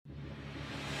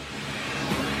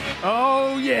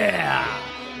Oh, yeah.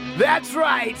 That's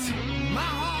right.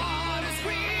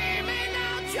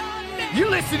 You're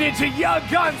listening to Young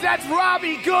Guns. That's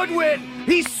Robbie Goodwin.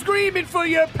 He's screaming for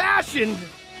your passion.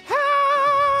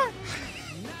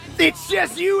 It's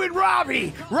just you and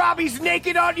Robbie. Robbie's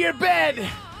naked on your bed.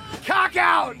 Cock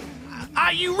out.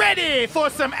 Are you ready for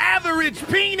some average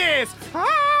penis?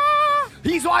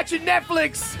 He's watching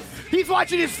Netflix. He's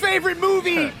watching his favorite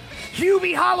movie,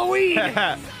 Hubie Halloween.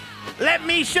 Let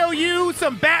me show you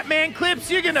some Batman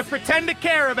clips you're gonna pretend to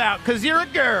care about, because you're a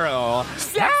girl.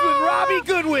 Sex with Robbie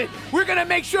Goodwin. We're gonna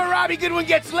make sure Robbie Goodwin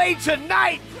gets laid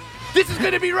tonight. This is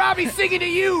gonna be Robbie singing to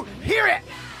you. Hear it.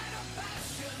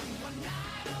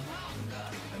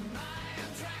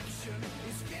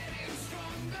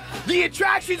 The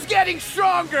attraction's getting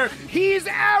stronger. He's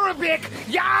Arabic.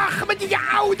 He's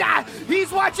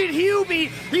watching Hubie.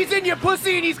 He's in your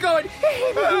pussy and he's going,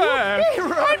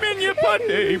 I'm in your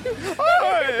pussy.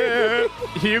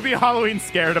 Hubie Halloween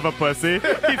scared of a pussy. He sees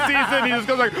it and he just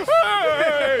goes like,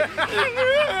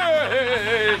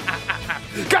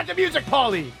 got the music,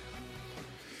 Paulie.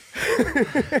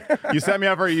 You sent me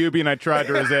up for a Hubie and I tried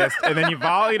to resist, and then you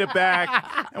volleyed it back.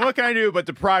 And what can I do but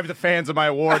deprive the fans of my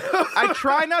award? I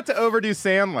try not to overdo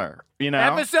Sandler, you know?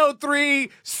 Episode 3,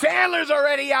 Sandler's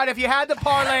already out. If you had the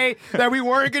parlay that we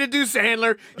weren't going to do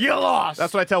Sandler, you lost.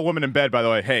 That's what I tell women in bed, by the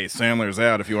way. Hey, Sandler's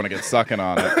out if you want to get sucking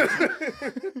on it.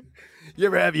 You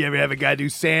ever have a guy do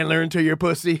Sandler into your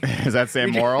pussy? Is that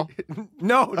Sam Morrill?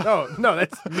 No,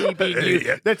 that's me being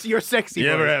you. That's your sexy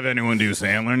voice. have anyone do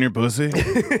Sandler in your pussy? All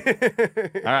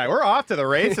right, we're off to the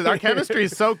races. Our chemistry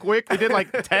is so quick. We did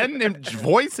like 10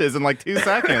 voices in like 2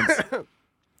 seconds.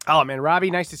 Oh man,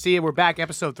 Robbie, nice to see you. We're back,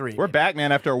 episode 3. We're back,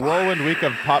 man. After a whirlwind week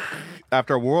of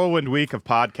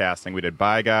podcasting, we did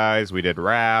Bye Guys, we did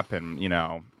rap, and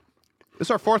this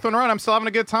is our 4th one run. I'm still having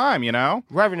a good time.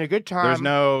 We're having a good time. There's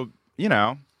no,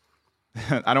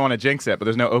 I don't want to jinx it, but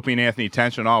there's no Opie and Anthony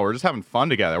tension at all. We're just having fun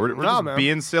together. We're just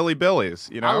being silly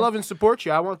billies. I love and support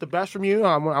you. I want the best from you.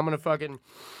 I'm gonna fucking.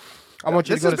 I want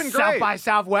you to go to South by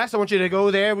Southwest. I want you to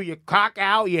go there with your cock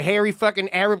out, your hairy fucking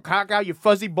Arab cock out, your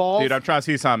fuzzy balls. Dude, I'm trying to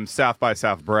see some South by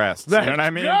South breasts. You know what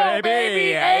I mean,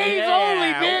 baby? A's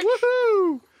only, bitch.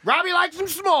 Woohoo! Robbie likes them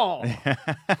small.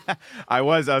 I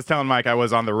was telling Mike I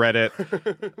was on the Reddit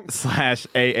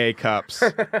 /AA cups.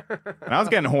 And I was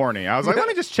getting horny. I was like, let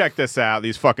me just check this out,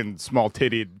 these fucking small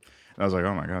tittied. And I was like,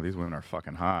 oh my God, these women are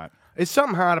fucking hot. It's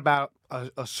something hot about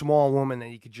a small woman that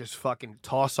you could just fucking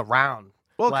toss around.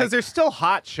 Well, because they're still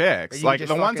hot chicks. Like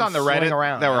the ones on the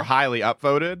Reddit that were highly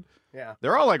upvoted. Yeah.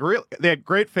 They're all like real. They had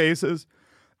great faces.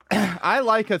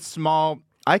 I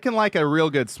can like a real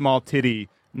good small titty,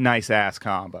 nice ass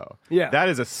combo. Yeah. That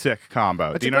is a sick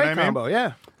combo. It's Do you know what I mean? Combo,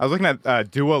 yeah. I was looking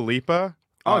at Dua Lipa.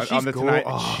 She's on the cool. Tonight.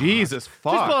 Oh. Jesus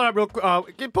fuck. Just pull it up real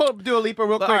quick. Pull up Dua Lipa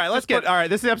real quick. All right,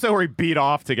 this is the episode where we beat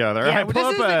off together. Yeah,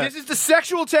 Right, this is the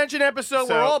sexual tension episode.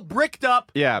 We're all bricked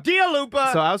up. Yeah. Dua Lipa.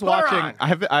 So I was watching.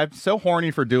 I'm so horny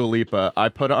for Dua Lipa. I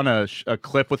put on a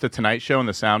clip with the Tonight Show and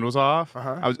the sound was off.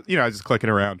 I was just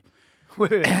clicking around.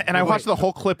 And I watched the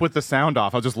whole clip with the sound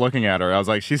off. I was just looking at her. I was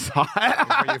like, she's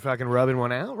hot. Were you fucking rubbing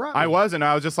one out, Rob? I wasn't.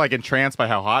 I was just like entranced by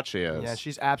how hot she is. Yeah,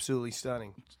 she's absolutely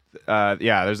stunning. And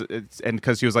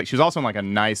because she was also in like a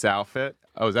nice outfit.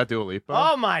 Oh, is that Dua Lipa?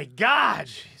 Oh my God.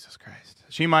 Jesus Christ.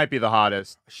 She might be the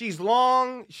hottest. She's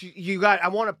long.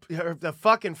 The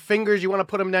fucking fingers. You want to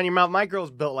put them down your mouth. My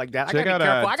girl's built like that. I gotta be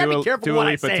careful. I gotta be careful what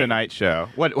I say. Dua Lipa Tonight Show.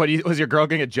 Was your girl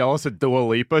gonna get jealous of Dua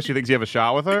Lipa? She thinks you have a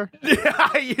shot with her?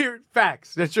 Yeah,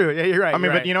 facts. That's true. Yeah, you're right. I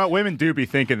mean, but you know what? Women do be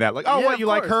thinking that. Like, Yeah, you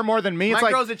like her more than me? It's My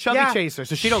like, girl's a chubby chaser,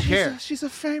 so she don't care. She's a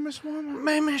famous woman.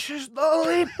 Maybe she's Dua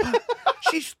Lipa.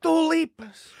 She's Dua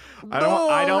Lipa's.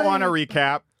 I don't want to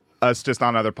recap us just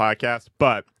on other podcasts,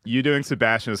 but you doing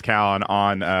Sebastian as Callan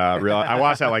on Real. I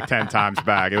watched that like 10 times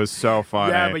back. It was so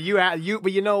funny. Yeah, but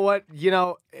you know what?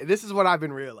 This is what I've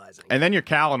been realizing. And then your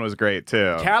Callan was great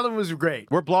too. Callan was great.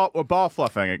 We're ball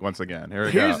fluffing it once again.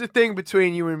 Here's the thing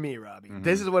between you and me, Robbie. Mm-hmm.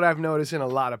 This is what I've noticed in a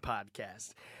lot of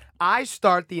podcasts. I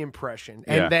start the impression,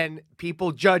 and then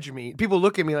people judge me. People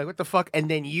look at me like, what the fuck? And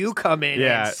then you come in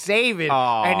and save it,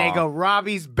 and they go,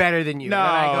 Robbie's better than you. No, and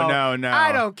I go, no.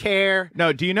 I don't care.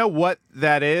 No, do you know what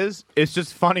that is? It's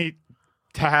just funny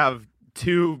to have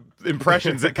two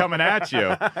impressions that coming at you.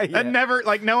 Yeah. And never,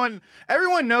 like,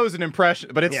 everyone knows an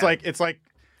impression, but it's like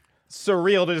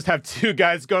surreal to just have two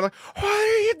guys going like, what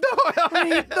are you doing?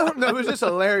 No, it was just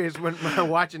hilarious when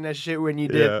watching that shit when you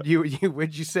did.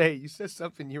 What'd you say? You said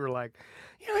something. You were like,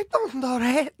 I don't know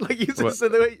that. Like you said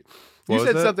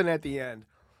something at the end.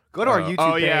 Go to our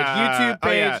YouTube page. YouTube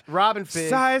page. Robin Fizz.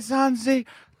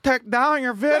 take down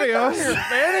your videos.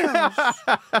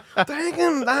 Take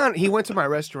him down. He went to my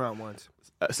restaurant once.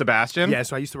 Sebastian? Yeah,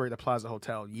 so I used to work at the Plaza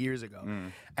Hotel years ago.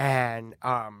 And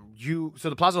so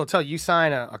the Plaza Hotel, you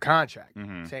sign a contract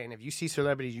saying if you see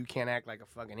celebrities, you can't act like a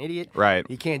fucking idiot. Right.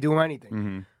 You can't do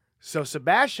anything. So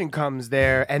Sebastian comes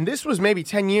there, and this was maybe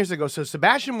 10 years ago. So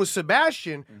Sebastian was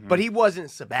Sebastian, but he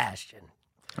wasn't Sebastian.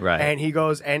 Right. And he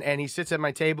goes, and he sits at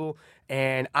my table,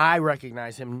 and I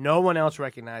recognize him. No one else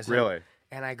recognizes him. Really?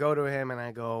 And I go to him, and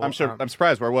I go... I'm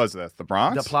surprised. Where was this? The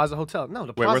Bronx? The Plaza Hotel. No,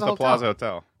 the Wait, Plaza where's Hotel. the Plaza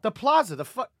Hotel? The Plaza. The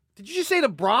fuck... Did you just say the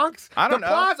Bronx? I don't know.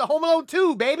 The Plaza, Home Alone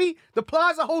 2, baby. The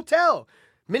Plaza Hotel.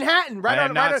 Manhattan, right? I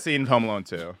have not seen Home Alone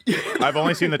 2. I've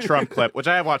only seen the Trump clip, which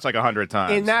I have watched like 100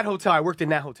 times. In that hotel. I worked in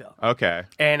that hotel. Okay.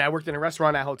 And I worked in a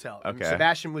restaurant at that hotel. Okay.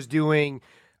 Sebastian was doing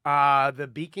the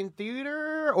Beacon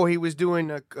Theater, or he was doing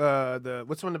the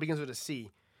what's the one that begins with a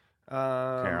C?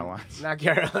 Caroline's. Not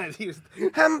Caroline's. He was,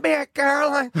 I'm back,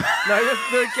 Caroline. No, he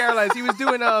wasn't doing Caroline's. He was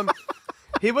doing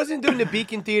he wasn't doing the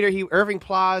Beacon Theater. Irving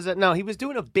Plaza. No, he was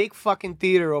doing a big fucking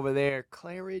theater over there.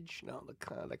 Claridge? No,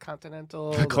 the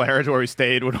Continental. Claridge, where we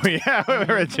stayed when we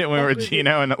were at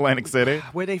Gino in Atlantic City.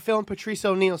 Where they filmed Patrice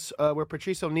O'Neal's, where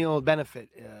Patrice O'Neal benefit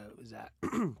was at.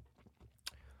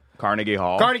 Carnegie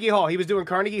Hall. Carnegie Hall. He was doing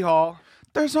Carnegie Hall.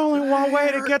 There's only one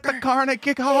way to get the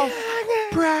Carnegie Hall.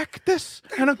 Practice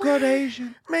and a good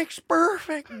Asian. Makes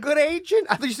perfect. Good agent?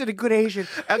 I thought you said a good Asian.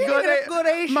 A good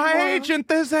Asian. My agent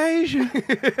is Asian.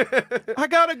 I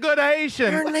got a good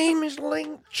Asian. Her name is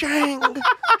Ling Chang.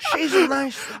 She's a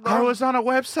nice girl. I was on a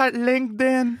website,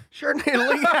 LinkedIn. Sure name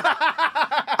Ling.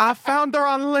 I found her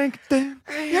on LinkedIn.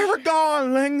 You ever go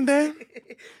on LinkedIn?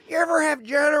 You ever have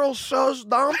General Tso's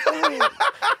dumpling?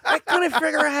 I couldn't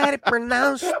figure out how to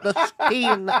pronounce the T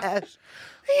and the S.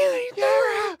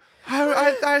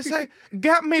 I say,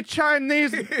 get me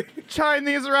Chinese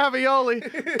ravioli.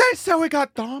 They say we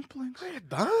got dumplings.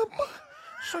 Dump?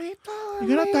 You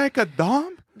gonna take a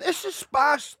dump? This is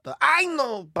pasta. I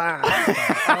know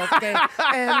pasta. Okay?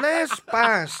 And this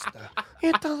pasta.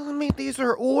 You're telling me these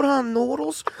are udon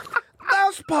noodles?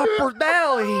 That's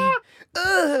pappardelle.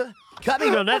 Ugh.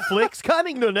 Coming to Netflix,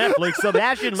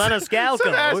 Sebastian Maniscalco.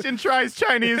 Sebastian tries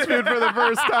Chinese food for the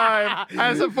first time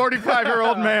as a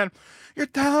 45-year-old man. You're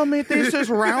telling me this is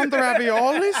round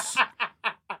raviolis?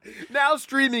 Now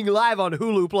streaming live on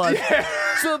Hulu Plus.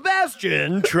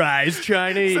 Sebastian tries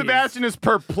Chinese. Sebastian is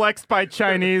perplexed by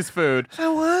Chinese food.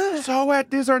 So what? So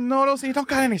these are noodles and you don't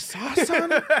got any sauce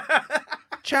on it?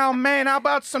 Chow mein, how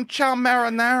about some chow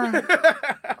marinara?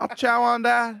 I'll chow on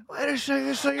that. Wait a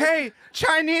second, so hey,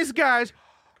 Chinese guys,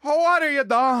 what are you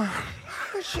doing?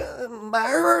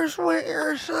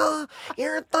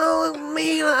 You're telling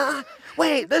me,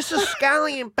 wait, this is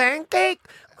scallion pancake?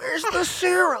 Where's the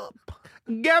syrup?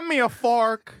 Get me a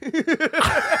fork.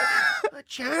 A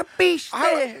choppy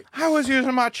stick. I was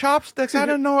using my chopsticks. I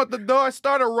didn't know what to do. I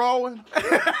started rolling.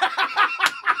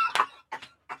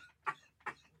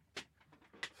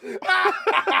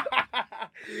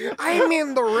 I'm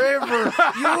in the river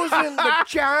using the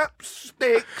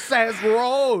chopsticks as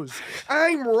rows.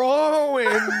 I'm rowing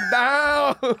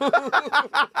down.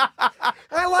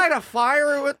 I light a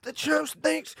fire with the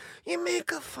chopsticks. You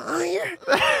make a fire?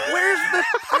 Where's the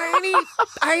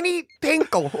tiny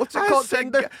tinkle? What's it called?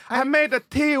 I made a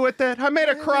tea with it. I made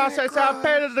a cross. I said, I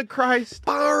paid it to Christ.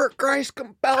 Power of Christ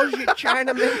compels you,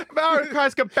 Chinaman. Power of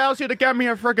Christ compels you to get me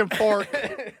a friggin' fork.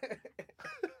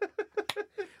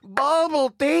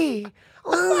 Bubble tea.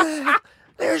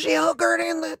 There's yogurt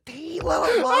in the tea,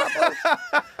 little bubbles.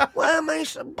 What am I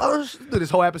supposed to do? This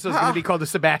whole episode is going to be called the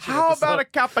Sebastian How episode. about a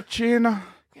cappuccino?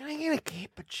 Can I get a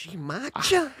cappuccino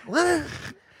matcha? What?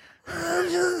 What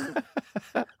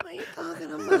are you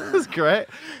talking about? This is great.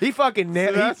 He fucking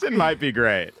nailed it. Sebastian might be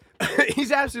great.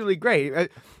 He's absolutely great.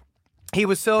 He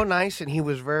was so nice and he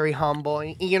was very humble.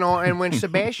 You know, and when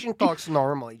Sebastian talks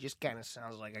normal, he just kind of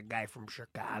sounds like a guy from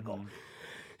Chicago.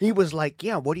 He was like,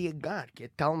 yeah, what do you got? Kid,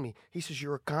 tell me. He says,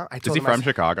 you're a con. Is he from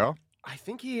Chicago? I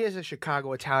think he is a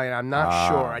Chicago Italian. I'm not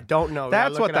sure. I don't know.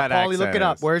 That's what that accent look it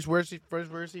up. is. Where's he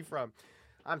from?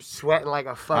 I'm sweating like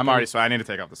a fucking... I'm already sweating. I need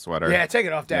to take off the sweater. Yeah, take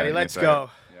it off, Daddy. Yeah, Let's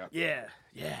go. Yeah.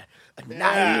 Yeah. A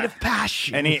night of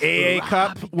passion. Any AA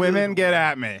cup women, get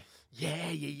at me.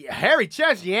 Yeah. Hairy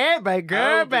chest, yeah, baby.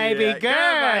 Girl, baby.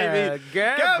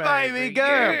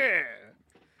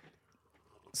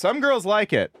 Some girls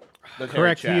like it.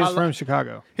 Correct. He is from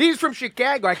Chicago. He's from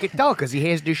Chicago. I can tell because he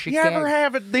has this Chicago. You ever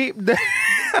have a deep...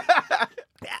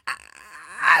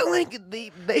 I like a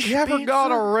deep dish. You ever go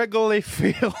to Wrigley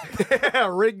Field?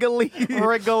 Wrigley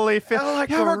Field. I like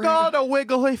you ever go to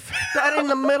Wiggly Field? That in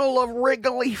the middle of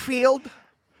Wrigley Field?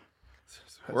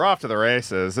 We're off to the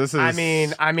races. This is. I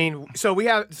mean. So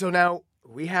now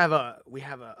we have an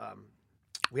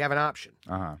option.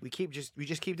 We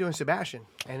just keep doing Sebastian,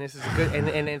 and this is a good,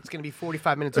 and it's gonna be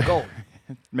 45 minutes of gold.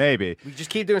 Maybe we just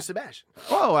keep doing Sebastian.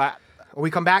 Well, or we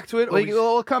come back to it.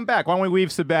 We'll come back. Why don't we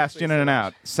weave Sebastian in and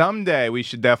out? Someday we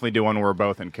should definitely do one where we're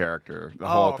both in character the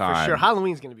whole time. For sure.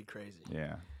 Halloween's gonna be crazy.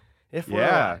 Yeah. If we're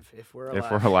alive. If we're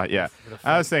alive, yeah.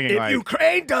 I was thinking if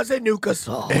Ukraine doesn't nuke us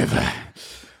all.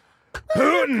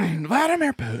 Putin,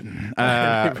 Vladimir Putin. No,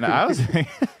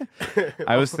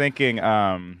 I was thinking,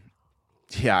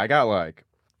 yeah, I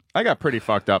got pretty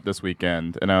fucked up this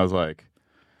weekend, and I was like,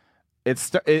 it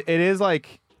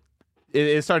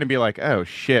is starting to be like, oh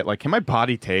shit, like, can my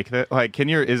body take that? Like,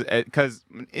 because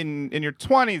in your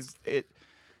 20s,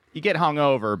 you get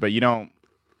hungover, but you don't.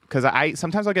 Because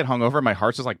sometimes I'll get hungover and my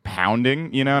heart's just like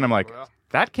pounding, and I'm like,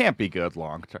 that can't be good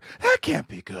long term. That can't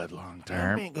be good long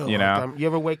term. You know? You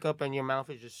ever wake up and your mouth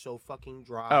is just so fucking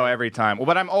dry? Oh, every time. Well,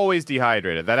 but I'm always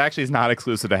dehydrated. That actually is not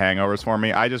exclusive to hangovers for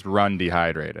me. I just run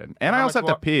dehydrated. And I also have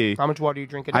to pee. How much water do you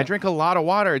drink a day? I drink a lot of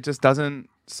water. It just doesn't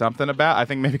something about. I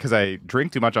think maybe because I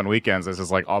drink too much on weekends. This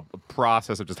is like a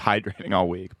process of just hydrating all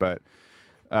week. But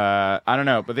I don't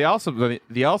know. But the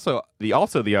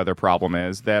other problem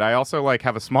is that I also like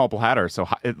have a small bladder. So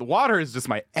water is just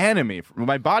my enemy.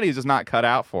 My body is just not cut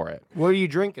out for it. What are you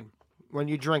drinking? When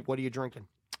you drink, what are you drinking?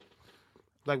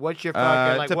 Like, what's your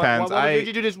fucking, like, depends. What did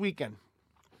you do this weekend?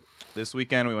 This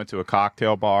weekend, we went to a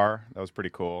cocktail bar. That was pretty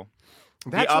cool.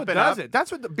 That's what does it.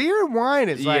 That's what the beer and wine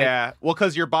is like. Yeah. Well,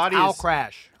 because your body I'll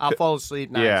crash. I'll fall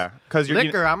asleep. Nice. Yeah. Because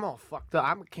liquor, I'm all fucked up.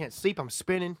 I can't sleep. I'm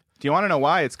spinning. Do you want to know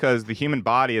why? It's because the human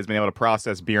body has been able to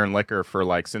process beer and liquor for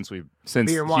like since beer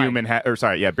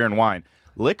and wine.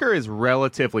 Liquor is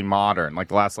relatively modern, like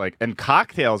the last and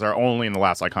cocktails are only in the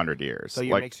last 100 years. So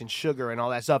you're mixing sugar and all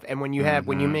that stuff, and when you have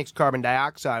when you mix carbon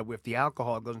dioxide with the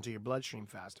alcohol, it goes into your bloodstream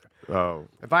faster. Oh,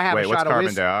 if I have a shot what's of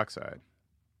carbon dioxide?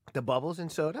 The bubbles in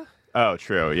soda. Oh,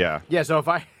 true. Yeah. Yeah. So if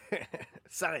I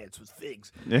science with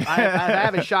figs, I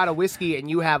have a shot of whiskey and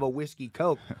you have a whiskey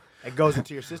Coke. It goes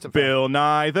into your system. Bill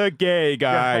Nye the gay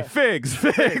guy. Figs.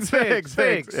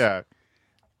 Yeah.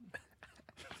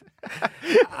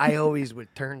 I always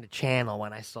would turn the channel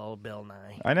when I saw Bill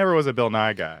Nye. I never was a Bill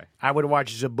Nye guy. I would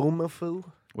watch Zaboomafoo.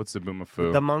 What's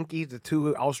Zaboomafoo? The monkeys, the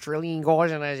two Australian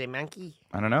guys, and there's a monkey.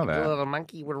 I don't know that. The little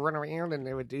monkey would run around and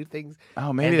they would do things.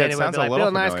 Oh, maybe that sounds a little Bill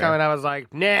familiar. Nye's coming. I was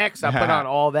like, next. I put on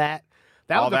all that.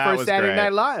 That was the first Saturday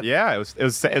Night Live. Yeah, it was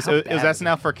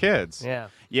SNL for kids. Yeah.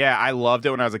 Yeah, I loved it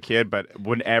when I was a kid, but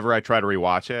whenever I try to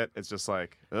rewatch it, it's just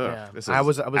like, ugh, this is I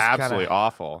was absolutely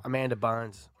awful. Amanda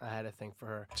Bynes, I had a thing for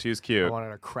her. She was cute. I wanted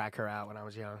to crack her out when I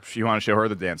was young. You want to show her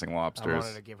the dancing lobsters. I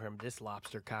wanted to give her this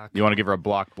lobster cock. You want to give her a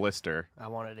block blister. I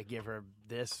wanted to give her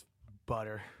this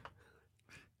butter.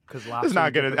 This is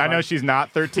not good. I know she's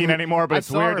not 13 anymore, but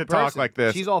it's weird to talk like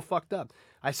this. She's all fucked up.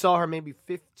 I saw her maybe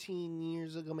 15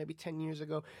 years ago, maybe 10 years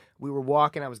ago. We were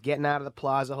walking. I was getting out of the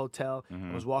Plaza Hotel.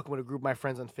 I was walking with a group of my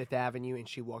friends on Fifth Avenue, and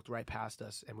she walked right past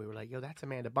us. And we were like, yo, that's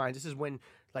Amanda Bynes. This is when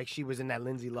she was in that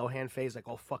Lindsay Lohan phase,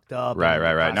 all fucked up.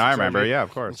 Right. No, I remember. Yeah,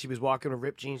 of course. And she was walking with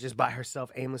ripped jeans just by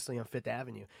herself aimlessly on Fifth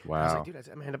Avenue. Wow. And I was like, dude, that's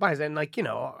Amanda Bynes. And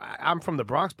I'm from the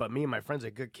Bronx, but me and my friends are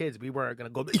good kids. We weren't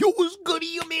going to go, yo, what's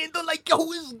goody, Amanda? Like, yo,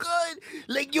 it's good.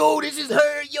 Like, yo, this is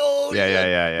her, yo.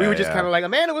 Yeah. We were just kind of like,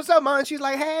 Amanda, what's up, man? She's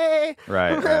like, hey.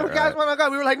 Right. Guys want to go.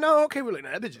 We were like, no, okay. We were like,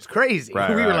 no, that bitch is crazy.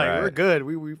 Right, we were like, we're good.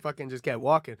 We fucking just kept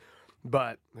walking.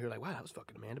 But we were like, wow, that was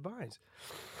fucking Amanda Bynes.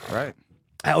 Right.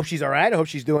 I hope she's all right. I hope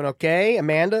she's doing okay.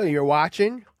 Amanda, you're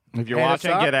watching. If you're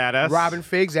watching, get at us.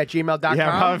 RobinFigs@gmail.com.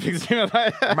 Yeah,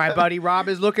 RobinFigs. My buddy Rob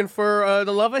is looking for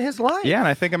the love of his life. Yeah, and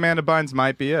I think Amanda Bynes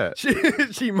might be it.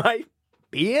 She might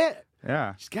be it.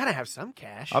 Yeah. She's got to have some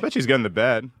cash. I'll bet she's getting to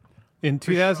bed. In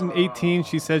 2018,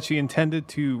 she said she intended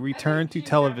to return to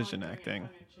television acting,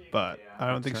 but I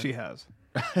don't think she has.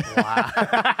 Wow.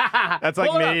 That's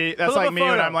like me. That's like me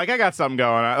when I'm like, I got something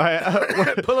going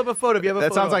on. Pull up a photo if you have a photo.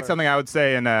 That sounds like something I would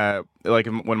say in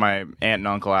when my aunt and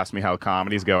uncle asked me how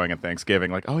comedy's going at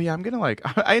Thanksgiving. Like, oh yeah, I'm gonna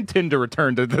I intend to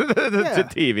return to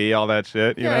TV, all that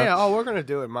shit. You know? Yeah. Oh, we're gonna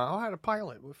do it, man. I had a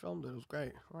pilot. We filmed it. It was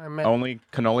great. Only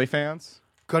cannoli fans.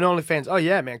 Cannoli fans. Oh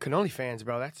yeah, man. Cannoli fans,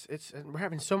 bro. We're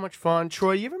having so much fun.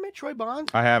 Troy, you ever met Troy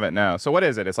Bonds? I haven't. No. So what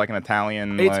is it? It's like an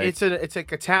Italian.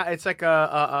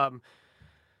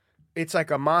 It's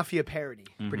like a mafia parody,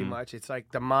 pretty much. It's like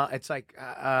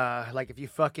like if you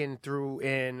fucking threw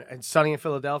in Sunny in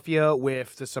Philadelphia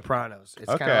with The Sopranos. It's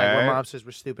kind of like where mobsters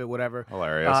were stupid, whatever.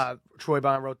 Hilarious. Troy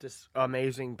Bond wrote this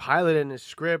amazing pilot in his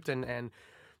script, and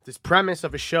this premise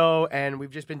of a show, and we've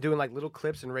just been doing like little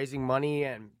clips and raising money,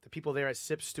 and the people there at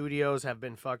Sip Studios have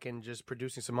been fucking just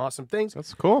producing some awesome things.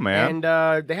 That's cool, man.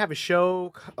 And they have a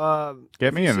show.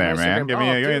 Get me in there, man. Give me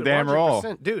a damn role,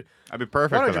 dude. I'd be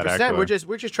perfect for that. Actually,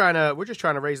 we're just trying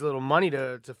to raise a little money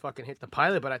to fucking hit the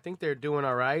pilot, but I think they're doing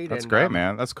all right. That's great,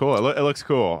 man. That's cool. It looks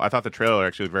cool. I thought the trailer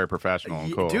actually was very professional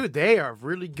and cool. Dude, they are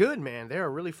really good, man. They are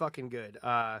really fucking good.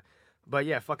 But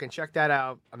yeah, fucking check that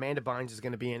out. Amanda Bynes is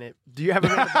going to be in it. Do you have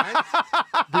Amanda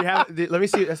Bynes? Let me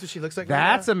see. That's what she looks like.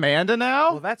 That's right Amanda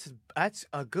now? Well, that's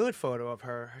a good photo of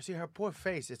her. See her poor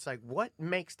face. It's like, what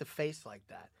makes the face like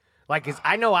that? Like,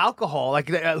 I know alcohol. Like,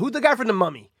 who's the guy from The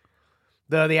Mummy?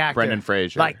 The actor. Brendan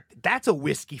Fraser. Like, that's a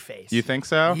whiskey face. You think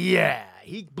so? Yeah.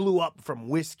 He blew up from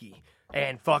whiskey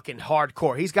and fucking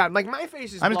hardcore. He's got, like, my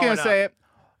face is I'm just going to say it.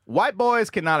 White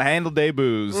boys cannot handle day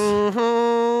booze.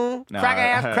 Mm-hmm. No, cracker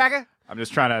ass, cracker. I'm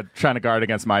just trying to guard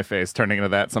against my face turning into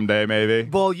that someday, maybe.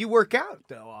 Well, you work out,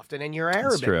 though, often, and you're Arabic.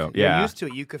 That's true. You're used to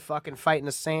it. You could fucking fight in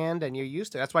the sand, and you're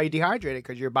used to it. That's why you dehydrate it,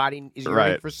 because your body is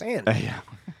ready for sand. Yeah.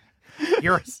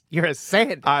 You're a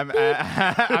sand. I'm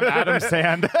Adam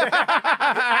Sand.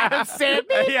 Adam Sand?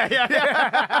 Yeah.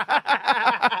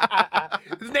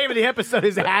 The name of the episode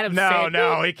is Adam Sand.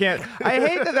 No, he can't. I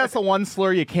hate that that's the one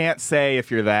slur you can't say if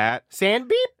you're that. Sand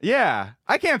beep? Yeah,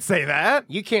 I can't say that.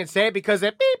 You can't say it because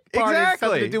that beep part has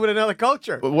something to do with another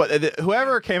culture.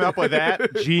 Whoever came up with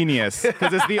that, genius.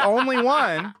 Because it's the only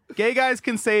one. Gay guys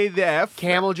can say the F.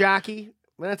 Camel jockey?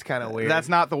 Well, that's kind of weird. That's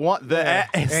not the one. Sand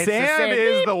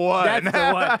is the one. That's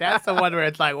the one. That's the one where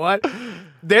it's like, what?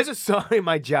 There's a song in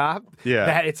my job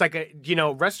that it's like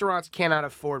restaurants cannot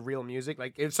afford real music.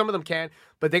 Like, some of them can,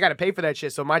 but they got to pay for that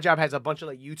shit. So my job has a bunch of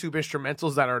like YouTube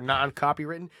instrumentals that are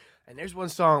non-copywritten. And there's one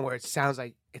song where it sounds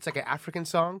like it's like an African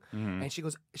song, and she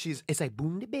goes, it's like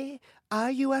boom de be,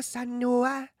 are you a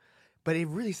sanua? But it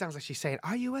really sounds like she's saying,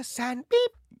 are you a san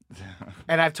beep?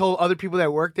 And I've told other people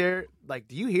that work there, like,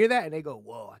 do you hear that? And they go,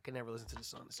 whoa, I can never listen to the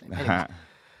song the same. Anyways,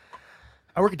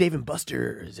 I work at Dave &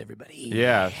 Buster's, everybody.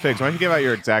 Yeah, Figs, why don't you give out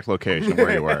your exact location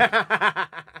where you work?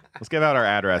 Let's give out our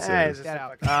addresses.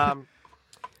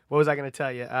 What was I going to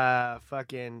tell you?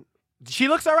 Fucking, she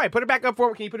looks all right. Put it back up for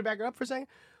me. Can you put it back up for a second?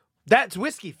 That's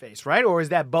whiskey face, right? Or is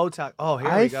that Botox? Oh, here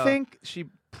we go. I think she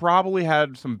probably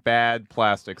had some bad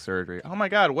plastic surgery. Oh my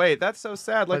God! Wait, that's so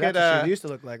sad. Look at what she used to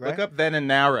look like, right? Look up then and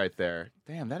now right there.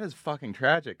 Damn, that is fucking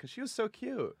tragic. Because she was so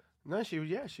cute. No, she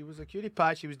was a cutie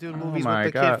pie. She was doing movies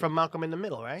with the kid from Malcolm in the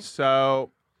Middle, right?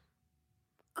 So,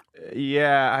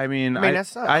 yeah, I mean,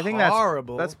 that's not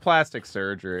horrible. That's plastic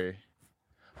surgery.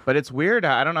 But it's weird.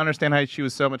 I don't understand how she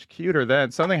was so much cuter then.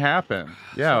 Something happened.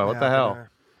 Yeah, what the hell?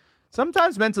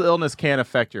 Sometimes mental illness can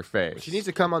affect your face. She needs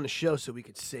to come on the show so we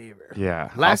could save her.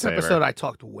 Yeah. Last episode, I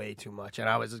talked way too much, and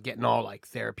I was getting all like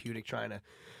therapeutic trying to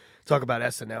talk about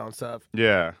SNL and stuff.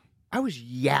 Yeah. I was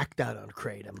yacked out on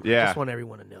Kratom. Yeah. I just want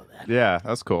everyone to know that. Yeah,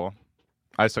 that's cool.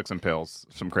 I took some pills,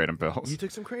 some Kratom pills. You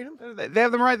took some Kratom? They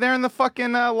have them right there in the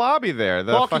fucking lobby there.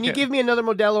 Paul, can you give me another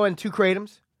Modelo and 2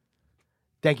 Kratoms?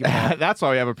 Thank you, Paul. That's why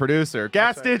we have a producer.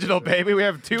 Gas Digital, baby. We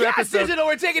have 2 episodes. Gas Digital,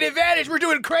 we're taking advantage. We're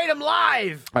doing Kratom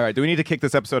live. All right, do we need to kick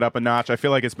this episode up a notch? I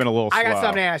feel like it's been a little slow. I got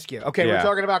something to ask you. Okay, we're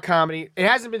talking about comedy. It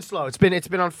hasn't been slow. It's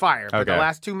been on fire. But the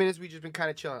last 2 minutes, we've just been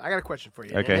kind of chilling. I got a question for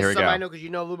you. Okay, here we go. I know because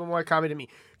you know a little bit more comedy than me.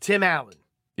 Tim Allen.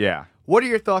 Yeah. What are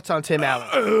your thoughts on Tim Allen?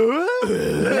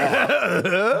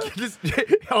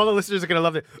 All the listeners are going to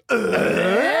love it.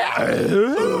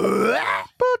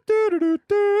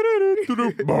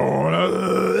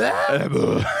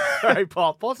 All right,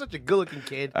 Paul. Paul's such a good-looking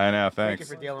kid. I know, thanks. Thank you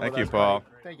for dealing with us. Thank you, Paul.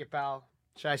 Thank you, pal.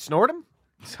 Should I snort him?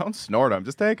 Don't snort him.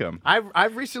 Just take him.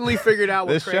 I've recently figured out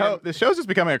what this show's just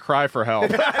becoming a cry for help.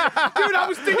 Dude, I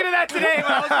was thinking of that today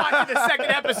when I was watching the second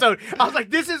episode. I was like,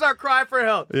 this is our cry for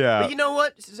help. Yeah. But you know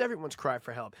what? This is everyone's cry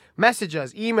for help. Message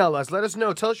us, email us, let us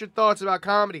know. Tell us your thoughts about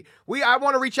comedy. I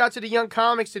want to reach out to the young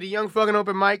comics, to the young fucking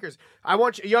open micers. I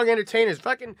want young entertainers.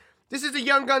 This is the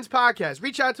Young Guns podcast.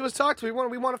 Reach out to us, talk to us.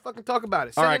 We want to fucking talk about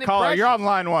it. All right, caller, you're on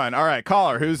line 1. All right,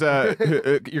 caller, who's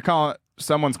you're calling?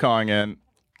 Someone's calling in.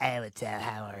 Hey, what's up?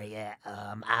 How are you?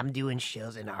 I'm doing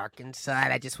shows in Arkansas,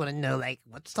 and I just want to know, like,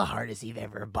 what's the hardest you've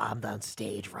ever bombed on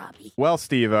stage, Robbie? Well,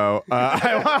 Steve-O, dude,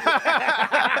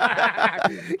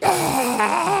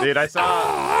 I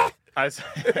saw.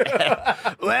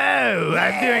 Whoa!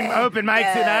 I'm doing open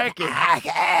mics in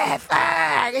Arkansas.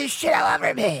 Fuck! There's shit all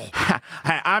over me.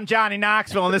 Hi, I'm Johnny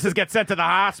Knoxville, and this is Get Sent to the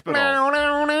Hospital.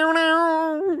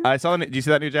 I saw. Do you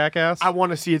see that new Jackass? I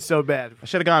want to see it so bad. I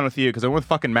should have gone with you because I went with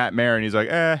fucking Matt Maron. He's like,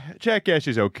 Jackass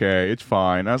is okay. It's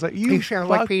fine. I was like, you sound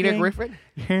like Peter Griffin.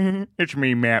 It's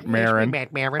me, Matt Maron.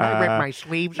 Matt Maron. I ripped my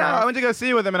sleeves No, off. I went to go see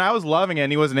it with him, and I was loving it.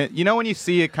 And he wasn't it. You know when you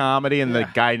see a comedy and the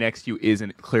guy next to you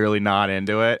isn't clearly not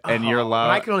into it, and you're But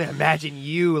I can only imagine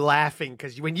you laughing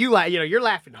because when you laugh, you're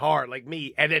laughing hard like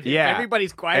me, and then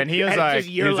everybody's quiet. And he was and like,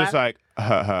 just like,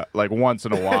 like once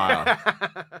in a while.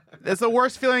 It's the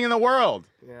worst feeling in the world.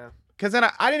 Yeah. Because then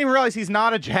I didn't even realize he's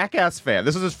not a Jackass fan.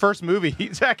 This was his first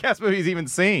Jackass movie he's even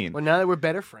seen. Well, now that we're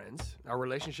better friends, our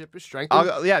relationship is strengthened.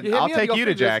 I'll take you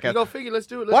to Jackass. Go figure. Let's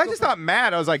do it. Well, I just got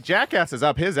mad. I was like, Jackass is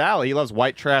up his alley. He loves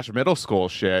white trash middle school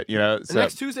shit, you know. So.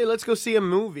 Next Tuesday, let's go see a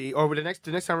movie, or the next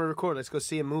time we record, let's go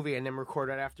see a movie and then record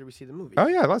right after we see the movie. Oh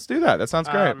yeah, let's do that. That sounds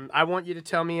great. I want you to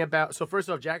tell me about. So first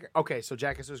off,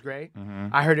 Jackass was great. Mm-hmm.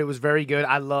 I heard it was very good.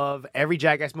 I love every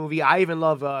Jackass movie. I even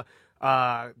love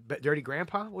Dirty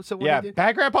Grandpa. What's the one? Yeah, he did?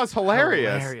 Bad Grandpa's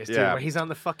hilarious. Hilarious, dude. Yeah. Where he's on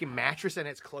the fucking mattress and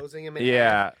it's closing him in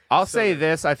Yeah, half. I'll So say good.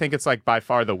 this. I think it's like by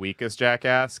far the weakest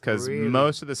Jackass because Really?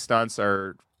 most of the stunts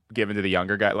are given to the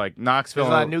younger guy. Like Knoxville.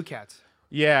 There's a lot of new cats.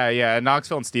 Yeah, and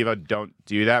Knoxville and Steve-O don't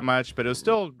do that much, but it was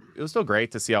still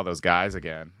great to see all those guys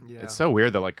again. Yeah. It's so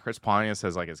weird that like Chris Pontius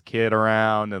has like his kid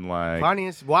around and like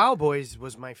Pontius, Wild Boys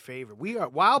was my favorite.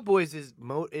 Wild Boys is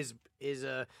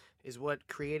what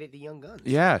created the Young Guns.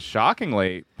 yeah,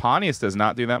 shockingly, Pontius does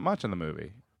not do that much in the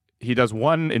movie. He does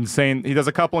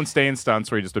a couple insane stunts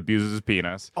where he just abuses his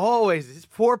penis. Always his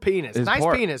poor penis. His Nice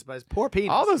poor- penis, but his poor penis.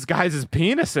 All those guys'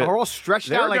 penises are all stretched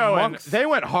they out were like monks. They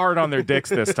went hard on their dicks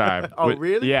this time. Oh,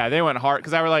 really? Yeah, they went hard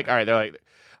because I were like, all right, they're like,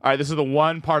 all right, this is the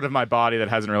one part of my body that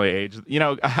hasn't really aged. You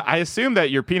know, I assume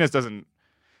that your penis doesn't,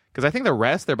 because I think the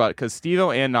rest they're about because Steve-O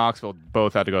and Knoxville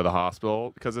both had to go to the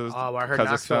hospital because of I heard because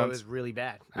of Knoxville stunts. was really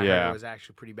bad. I Yeah. heard it was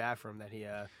actually pretty bad for him that he.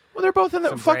 Well, they're both in the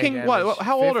some fucking brain what? damage.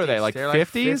 How old are they? 50s. Like They're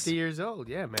 50s? 50 years old.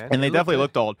 Yeah, man. And they look definitely good.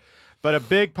 looked old. But a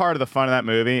big part of the fun of that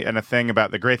movie and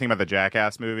the great thing about the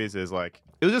Jackass movies is like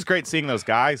it was just great seeing those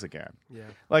guys again. Yeah.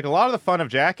 Like a lot of the fun of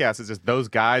Jackass is just those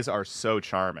guys are so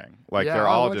charming. Like Yeah, they're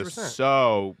all just 100%.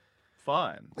 so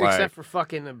fun. Except for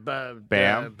fucking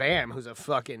Bam? Bam, who's a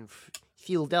fucking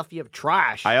Philadelphia of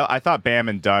trash. I thought Bam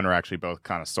and Dunn were actually both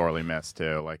kind of sorely missed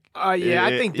too. Like Yeah,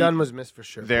 I think Dunn was missed for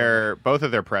sure. both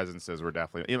of their presences were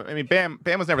definitely. I mean, Bam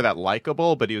was never that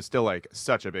likable, but he was still like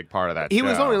such a big part of that. He show.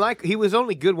 was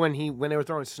only good when they were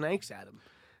throwing snakes at him.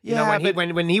 You know, Yeah,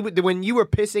 when you were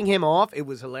pissing him off, it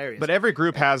was hilarious. But every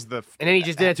group has the. and then he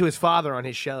just did it to his father on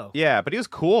his show. Yeah, but he was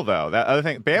cool though. That other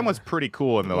thing, Bam was pretty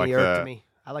cool in the He irked me.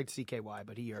 I liked CKY,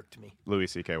 but he irked me. Louis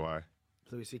CKY.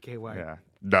 Louis CKY. Yeah.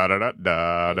 Da da da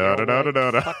da da da da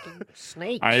da da. Fucking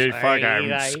snakes. I fucking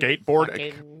skateboard.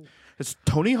 fucking- It's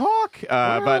Tony Hawk.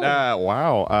 But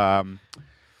wow.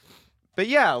 But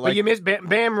yeah, like But you missed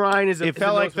Bam Ryan is. it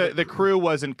felt like the crew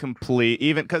wasn't complete,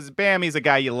 even because Bam, he's a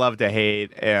guy you love to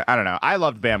hate. I don't know. I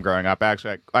loved Bam growing up.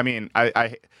 Actually, I mean, I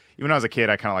even when I was a kid,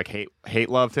 I kind of like hate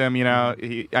loved him. You know,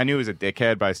 I knew he was a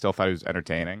dickhead, but I still thought he was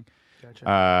entertaining.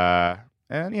 Gotcha.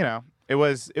 And you know, it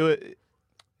was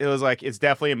like it's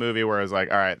definitely a movie where it's like,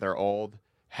 all right, they're old,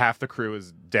 half the crew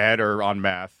is dead or on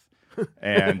meth,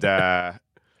 and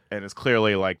it's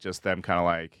clearly like just them kind of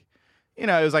like, you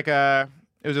know, it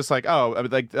was just like, oh,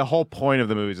 like the whole point of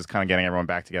the movie is just kind of getting everyone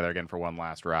back together again for one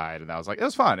last ride, and I was like, it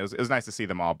was fun. It was nice to see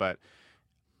them all, but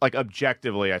like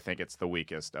objectively, I think it's the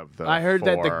weakest of the. I heard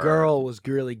that the four. girl was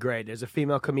really great. There's a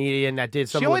female comedian that did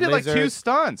some. She only with did like 2 lizards,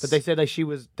 stunts, but they said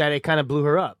that it kind of blew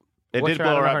her up. it What's did her- I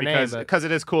blow don't her know up name, because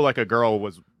but- it is cool. Like a girl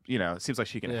was, you know, it seems like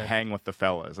she can Yeah. hang with the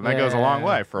fellas, and that goes a long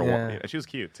way for a Yeah. while. She was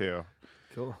cute too.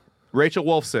 Cool. Rachel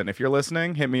Wolfson, if you're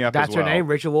listening, hit me up. That's as her well. name,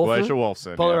 Rachel Wolfson? Rachel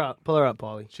Wolfson. Pull yeah. her up. Pull her up,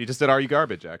 Paulie. She just did Are You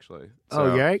Garbage, actually. Oh,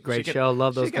 So great. she Great can- show.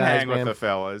 Love those she can guys, hang man. with the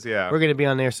fellas, yeah. We're gonna be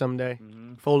on there someday.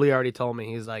 Foley already told me.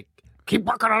 He's like, keep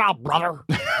working it out, brother.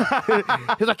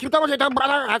 He's like, keep doing what you're doing,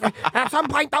 brother. At some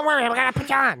point, don't worry, we're gonna put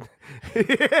you on.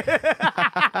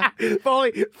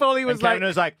 Foley was Kevin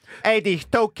was like, hey, these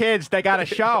 2 kids, they got a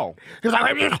show. he's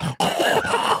like,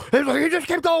 you just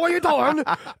keep doing what you're doing.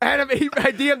 And I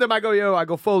DM'd him. I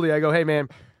go, Foley. I go, hey, man.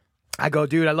 I go,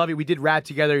 dude, I love you. We did rap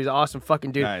together. He's an awesome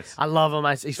fucking dude. Nice. I love him.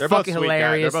 He's They're both fucking sweet guys.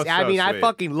 hilarious. They're both I so mean, I sweet.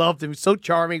 fucking loved him. He was so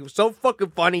charming. He was so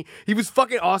fucking funny. He was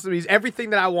fucking awesome. He's everything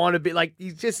that I want to be. Like,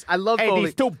 he's just, I love Hey, Foley.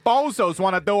 these 2 bozos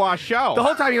want to do our show. The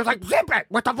whole time he was like, zip it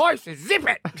with the voices, zip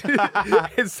it.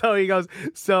 And so he goes,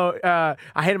 I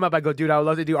hit him up. I go, dude, I would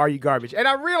love to do Are You Garbage? And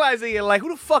I'm realizing, like, who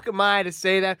the fuck am I to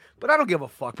say that? But I don't give a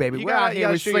fuck, baby. You We're gotta- out you here,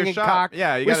 gotta we're shoot your slinging shot. cock.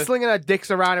 Yeah, you we're gotta- slinging our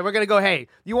dicks around, and we're going to go, hey,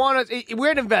 you want to,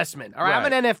 we're an investment, all right?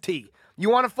 I'm an NFT. You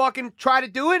want to fucking try to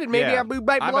do it, and maybe Yeah. we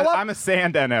might I'm blow up? I'm a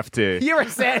sand NFT. You're a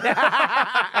sad.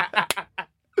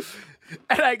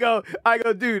 And I go,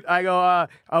 dude,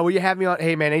 will you have me on?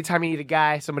 Hey, man, anytime you need a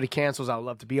guy, somebody cancels, I would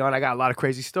love to be on. I got a lot of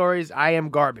crazy stories. I am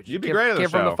garbage. You'd be great at the Came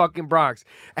from the show. fucking Bronx.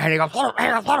 And he goes, all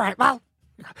right, well.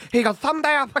 He goes, someday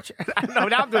I'll put you. No,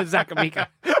 now I'm doing Zachamika.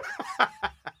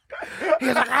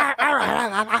 He's like, all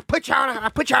right, I'll put you on. I'll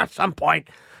put you on at some point.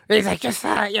 He's like, just,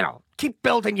 keep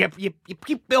building. You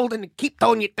keep building, keep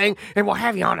doing your thing, and we'll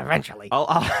have you on eventually.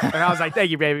 And I was like, thank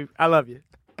you, baby. I love you.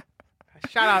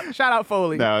 Shout out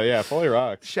Foley. No, yeah, Foley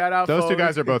rocks. Shout out Those Foley. two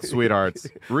guys are both sweethearts.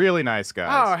 Really nice guys.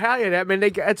 Oh, hell yeah. I mean,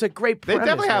 it's a great They premise,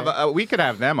 definitely have. man. We could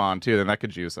have them on too. Then that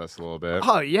could juice us a little bit.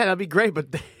 Oh, yeah, that'd be great, but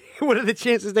what are the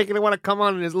chances they're going to want to come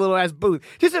on in his little ass booth?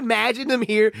 Just imagine them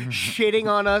here shitting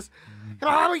on us.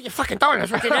 How are you fucking doing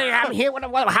this? I'm here.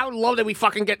 How low did we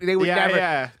fucking get? They would never.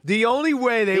 Yeah. The only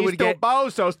way they would get.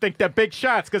 bozos think they're big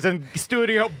shots because in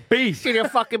Studio B. Studio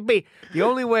fucking B. The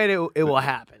only way that it will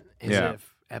happen is Yeah. if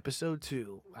episode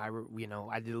 2, I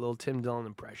did a little Tim Dillon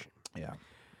impression. Yeah.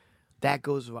 That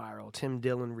goes viral. Tim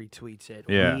Dillon retweets it.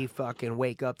 Yeah. We fucking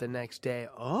wake up the next day.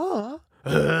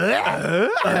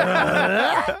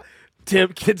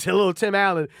 Little Tim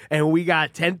Allen, and we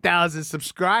got 10,000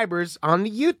 subscribers on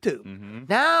the YouTube. Mm-hmm.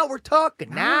 Now we're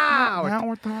talking. Now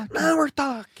we're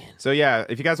talking. So yeah,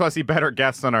 if you guys want to see better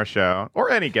guests on our show, or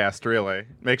any guest really,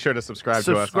 make sure to subscribe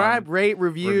to us. Subscribe, rate,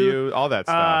 review, all that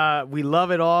stuff. We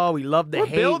love it all. We love the We're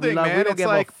hate. building, we man. don't It's give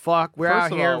like, a fuck. We're first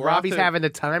out of here. all, we're off Robbie's to- having the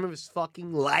time of his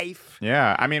fucking life.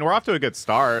 Yeah, I mean we're off to a good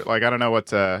start. Like I don't know what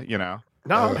to,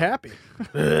 No, I'm happy.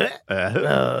 Tim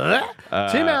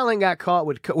Allen got caught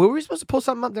with. Were we supposed to pull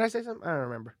something up? Did I say something? I don't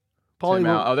remember. Tim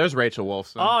Allen. Oh, there's Rachel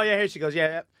Wolfson. Oh yeah, here she goes.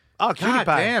 Yeah. Oh, cutie God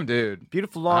pie. damn, dude.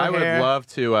 Beautiful long I would hair. love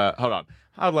to. Hold on.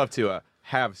 I would love to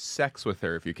have sex with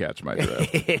her if you catch my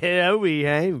drift. Oh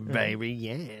yeah, baby,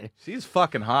 yeah. She's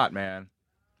fucking hot, man.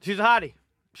 She's a hottie.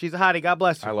 She's a hottie. God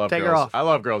bless her. I love Take girls. her off. I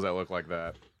love girls that look like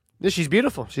that. Yeah, she's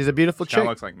beautiful. She's a beautiful She kind chick. of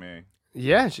looks like me.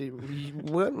 Yeah,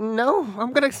 no,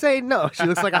 I'm gonna say no. She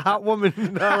looks like a hot woman,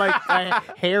 not like a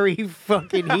hairy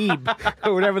fucking Hebe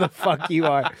or whatever the fuck you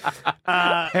are.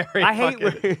 I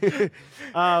hate.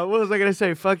 What was I gonna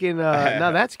say? Fucking.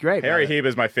 No, that's great. Harry man. Hebe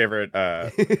is my favorite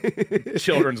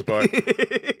children's book.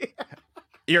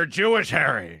 You're Jewish,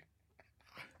 Harry.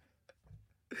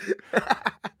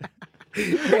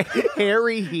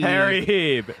 Harry Hebe. Harry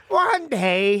Hebe. One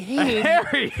day he.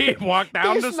 Harry Hebe walked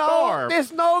down the storm.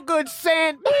 This no good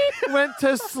sand went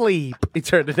to sleep. He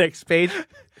turned the next page.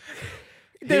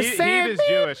 Hebe is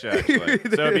Jewish,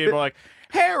 actually. So people are like,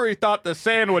 Harry thought the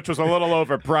sandwich was a little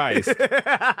overpriced.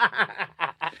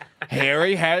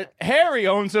 Harry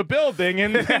owns a building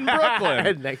in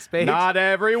Brooklyn. Next page. Not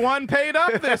everyone paid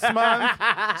up this month.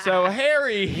 So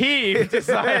Harry Hebe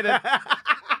decided.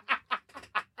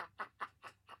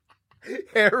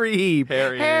 Harry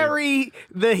Hebe. Harry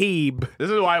the Hebe. This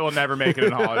is why we'll never make it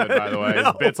in Hollywood, by the way.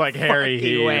 No Bits like Harry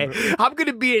fucking way. Hebe. I'm going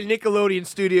to be at Nickelodeon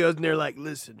Studios, and they're like,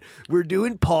 listen, we're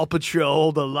doing Paw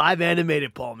Patrol, the live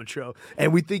animated Paw Patrol,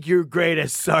 and we think you're great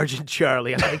as Sergeant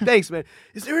Charlie. I'm like, thanks, man.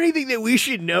 Is there anything that we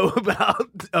should know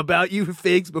about you,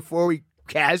 Figs, before we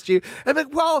cast you? I'm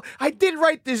like, well, I did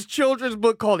write this children's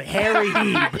book called Harry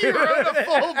Hebe. You wrote a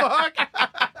full book?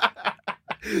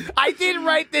 I did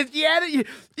write this. Yeah,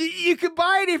 you can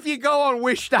buy it if you go on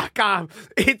Wish.com.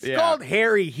 It's called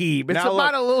Harry Hebe. It's Now,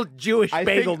 about look, a little Jewish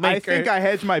bagel maker. I think I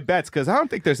hedged my bets because I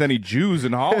don't think there's any Jews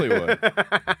in Hollywood.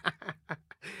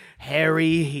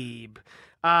 Harry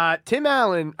Hebe. Tim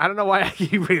Allen, I don't know why I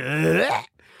keep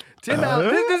Tim Allen,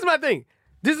 this is my thing.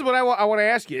 This is what I want to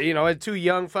ask you. As two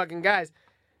young fucking guys.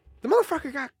 The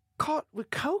motherfucker got caught with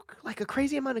coke, like a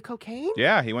crazy amount of cocaine.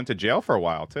 Yeah, he went to jail for a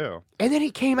while, too. And then he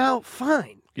came out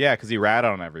fine. Yeah, because he ratted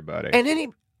on everybody. And then he...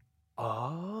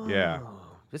 Oh. Yeah.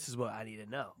 This is what I need to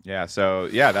know. Yeah, so,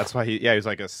 yeah, that's why he was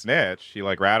like a snitch. He,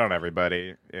 ratted on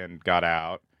everybody and got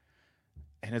out.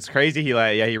 And it's crazy. He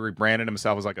rebranded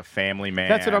himself as, a family man.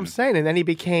 That's what I'm saying. And then he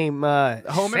became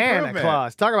Home Santa Improvement.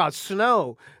 Claus. Talk about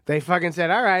snow. They fucking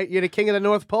said, all right, you're the king of the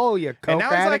North Pole, you coke And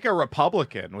now addict. he's a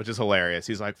Republican, which is hilarious.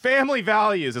 He's like, family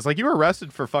values. It's like, you were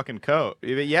arrested for fucking coke.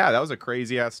 Yeah, that was a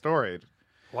crazy-ass story.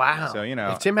 Wow. So,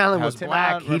 if Tim Allen was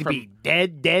black, he'd be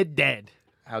dead, dead, dead.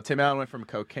 How Tim Allen went from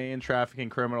cocaine trafficking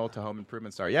criminal to home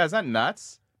improvement star. Yeah, is that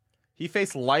nuts? He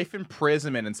faced life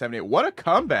imprisonment in 78. What a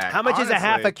comeback. How much is a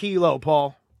half a kilo,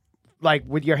 Paul? Like,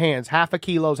 with your hands. Half a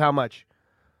kilo's how much?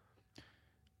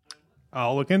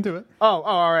 I'll look into it. Oh,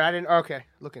 all right. I didn't. Okay,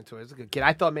 look into it. It's a good kid.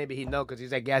 I thought maybe he'd know because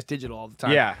he's at Gas Digital all the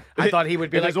time. Yeah. I thought he would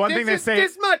be If like, there's one thing they is say-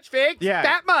 this much, Fix. Yeah.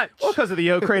 That much. Well, because of the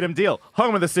Kratom deal.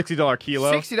 Home with a $60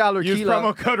 kilo. $60 Use kilo.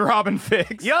 promo code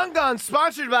RobinFix. Young Guns,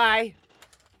 sponsored by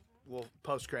we'll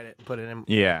post credit and put it in.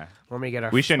 Yeah. When we get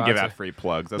our We shouldn't give sponsor. out free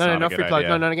plugs. That's No not a good free plugs.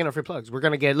 idea. No, again, no free plugs. We're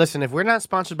gonna get. Listen, if we're not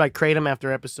sponsored by Kratom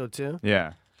after episode 2,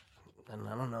 Yeah. then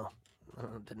I don't know.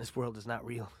 Then this world is not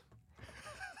real.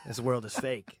 This world is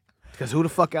fake. Because who the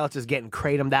fuck else is getting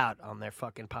Kratomed out on their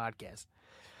fucking podcast?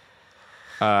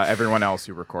 Everyone else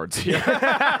who records here.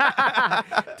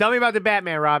 Tell me about the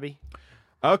Batman, Robbie.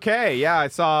 Okay, yeah, I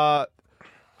saw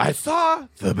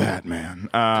the Batman.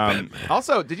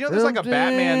 Also, did you know there's like a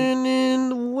Batman in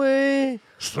the way?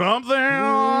 something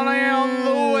in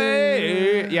the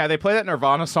way? Yeah, they play that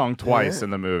Nirvana song twice in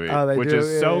the movie, which do?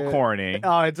 is so corny.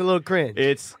 Oh, it's a little cringe.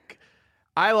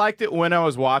 I liked it when I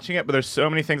was watching it, but there's so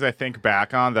many things I think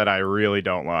back on that I really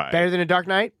don't like. Better than a Dark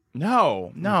Knight?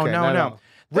 No.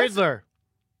 Riddler.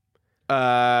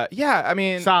 Yeah, I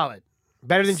mean, Solid.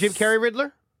 Better than Jim Carrey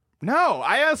Riddler? no,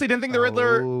 I honestly didn't think the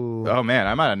Riddler. Oh man,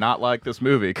 I might have not liked this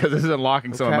movie because this is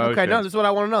unlocking some emotion. Okay, no, this is what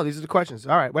I want to know. These are the questions.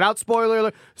 All right, without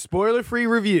spoiler-free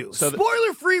review.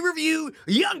 Spoiler-free review,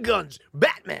 Young Guns,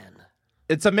 Batman.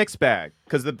 It's a mixed bag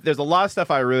because there's a lot of stuff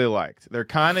I really liked. They're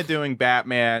kind of doing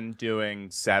Batman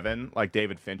doing Seven, like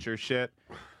David Fincher shit.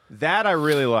 That I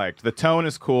really liked. The tone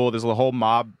is cool. There's a whole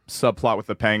mob subplot with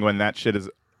the Penguin. That shit is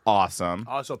awesome.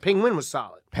 Also, Penguin was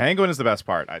solid. Penguin is the best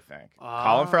part, I think.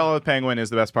 Colin Farrell with Penguin is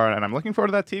the best part, and I'm looking forward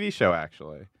to that TV show,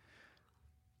 actually.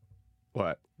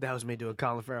 What? That was me doing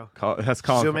Colin Farrell. That's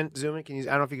Colin. Zoom in. Can you? I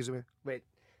don't know if you can zoom in. Wait,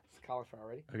 it's Colin Farrell.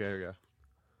 Ready? Okay, here we go.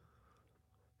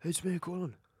 Hey, it's me,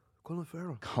 Colin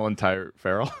Farrell. Colin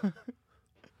Farrell.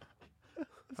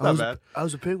 It's not bad. I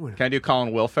was a penguin. Can I do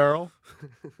Colin Will Farrell?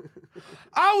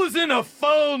 I was in a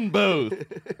phone booth.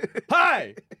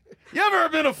 Hi. You ever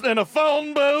been in a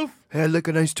phone booth? Hey, I'd like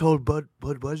a nice tall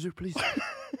Budweiser, please.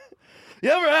 You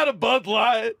ever had a Bud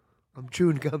Light? I'm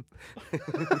chewing gum.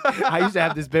 I used to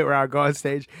have this bit where I would go on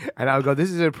stage and I would go, this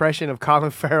is an impression of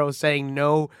Colin Farrell saying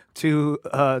no to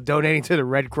donating to the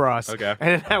Red Cross. Okay.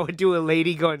 And then I would do a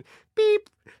lady going, beep,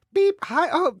 beep,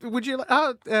 hi, would you,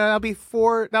 that'll be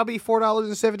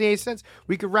 $4.78.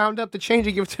 We could round up the change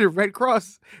and give it to the Red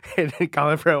Cross. And then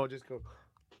Colin Farrell would just go,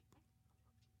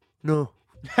 no.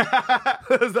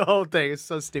 That's the whole thing. It's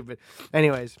so stupid.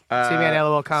 Anyways, see me at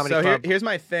LOL Comedy Club. Here's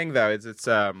my thing though.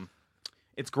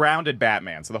 It's grounded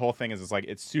Batman. So the whole thing is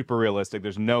it's super realistic.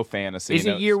 There's no fantasy. Is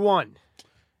it year one?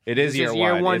 It is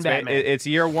year one. Batman. It's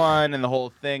year one, and the whole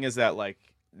thing is that like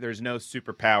there's no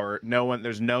superpower.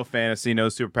 There's no fantasy, no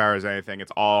superpowers, anything.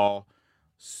 It's all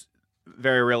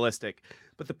very realistic.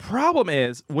 But the problem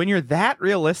is when you're that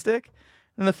realistic.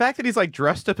 And the fact that he's like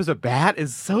dressed up as a bat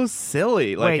is so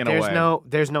silly. Like, Wait, in a way.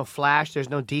 there's no Flash, there's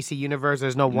no DC Universe,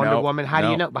 there's no Wonder Woman. How do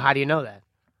you know? But how do you know that?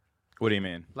 What do you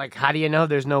mean? Like, how do you know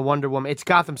there's no Wonder Woman? It's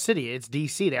Gotham City. It's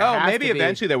DC. Maybe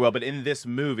eventually there will. But in this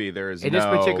movie, there is in this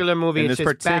particular movie, it's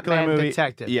just Batman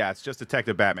detective. Yeah, it's just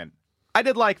Detective Batman. I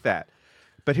did like that.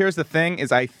 But here's the thing: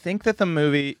 is I think that the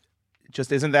movie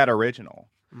just isn't that original.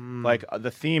 Like the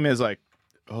theme is like.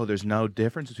 Oh, there's no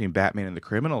difference between Batman and the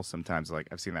criminals sometimes. Like,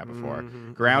 I've seen that before.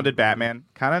 Grounded Batman.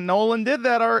 Kind of Nolan did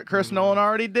that. Chris Nolan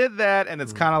already did that. And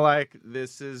it's kind of like,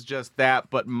 this is just that,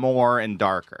 but more and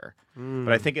darker.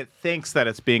 But I think it thinks that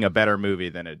it's being a better movie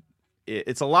than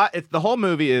it's a lot. The whole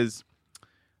movie is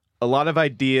a lot of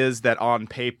ideas that on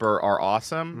paper are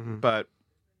awesome, but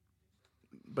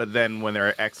then when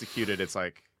they're executed, it's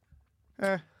like,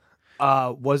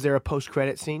 Was there a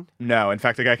post-credit scene? No. In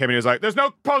fact, the guy came in and he was like, there's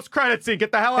no post-credit scene.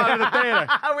 Get the hell out of the theater.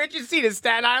 Where'd you see this,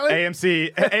 Staten Island?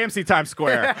 AMC Times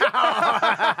Square.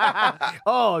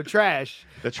 Oh, trash.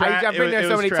 I've been there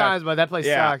so many times, but that place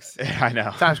sucks. I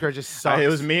know. Times Square just sucks. It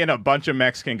was me and a bunch of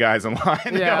Mexican guys in line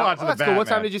to go watch the Batman. Cool. What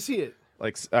time did you see it?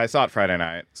 Like, I saw it Friday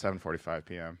night, 7:45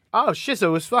 p.m. Oh, shit. So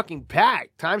it was fucking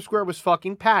packed. Times Square was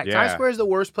fucking packed. Yeah. Times Square is the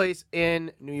worst place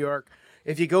in New York.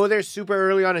 If you go there super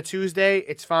early on a Tuesday,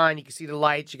 it's fine. You can see the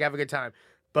lights. You can have a good time.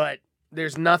 But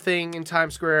there's nothing in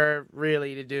Times Square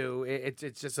really to do.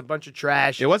 It's just a bunch of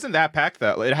trash. It wasn't that packed,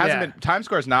 though. It hasn't been. Times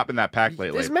Square's not been that packed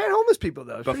lately. There's mad homeless people,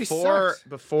 though.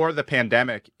 Before the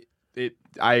pandemic,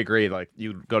 I agree. Like,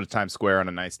 you'd go to Times Square on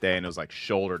a nice day, and it was like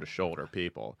shoulder to shoulder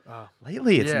people. Oh.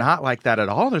 Lately, it's not like that at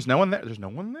all. There's no one there. There's no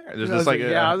one there. There's just like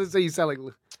I was gonna say you sound like.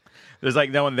 There's like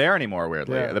no one there anymore.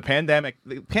 Weirdly, the pandemic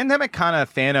kind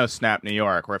of Thanos snapped New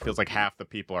York, where it feels like half the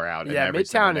people are out in every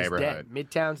single neighborhood.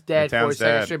 Midtown's dead.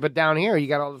 42nd Street, but down here you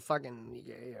got all the fucking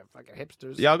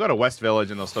hipsters. Yeah, I'll go to West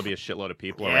Village and there'll still be a shitload of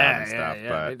people around and stuff.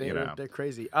 But they're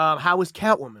crazy. How was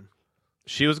Catwoman?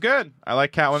 She was good. I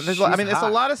like Catwoman. There's a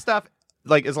lot of stuff.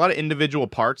 Like, there's a lot of individual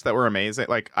parts that were amazing.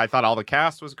 Like, I thought all the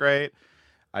cast was great.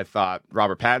 I thought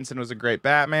Robert Pattinson was a great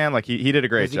Batman. Like, he did a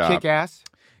great job. Kick ass.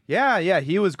 Yeah,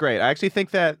 he was great. I actually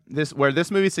think that this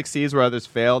movie succeeds where others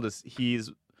failed is he's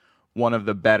one of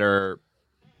the better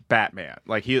Batman.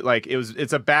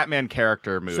 It's a Batman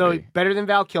character movie. So better than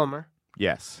Val Kilmer.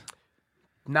 Yes.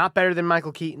 Not better than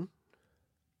Michael Keaton.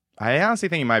 I honestly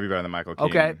think he might be better than Michael Keaton.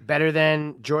 Okay, better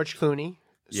than George Clooney.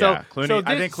 Yeah, Clooney.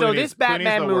 I think so this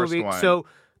Batman Clooney's the worst movie. one. So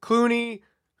Clooney,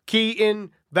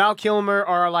 Keaton, Val Kilmer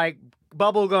are like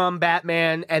bubblegum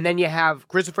Batman, and then you have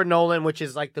Christopher Nolan, which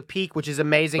is like the peak, which is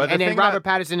amazing, But the and then thing Robert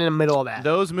Pattinson in the middle of that.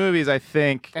 Those movies, I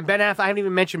think. And Ben Affleck. I haven't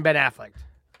even mentioned Ben Affleck.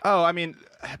 Oh, I mean,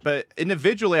 but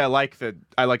individually, I like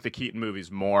the Keaton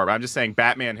movies more. But I'm just saying,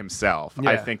 Batman himself. Yeah.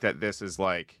 I think that this is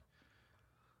like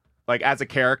as a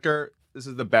character, this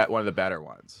is one of the better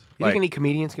ones. You think any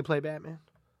comedians can play Batman?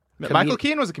 Michael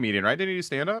Keaton was a comedian, right? Didn't he do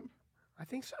stand up? I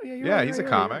think so. Yeah, you're right. He's you're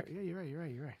a right, comic. You're right.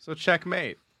 You're right. So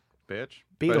checkmate, bitch.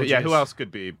 Beetlejuice. Yeah, who else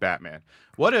could be Batman?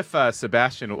 What if what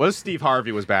if Steve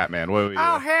Harvey was Batman? What would we do?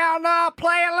 Oh, hell no,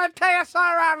 player. Let's tell you something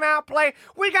right now, player.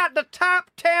 We got the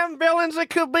top 10 villains it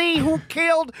could be who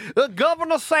killed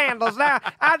Governor Sanders. Now,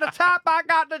 at the top, I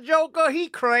got the Joker. He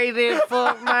crazy as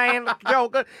fuck, man. The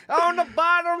Joker. On the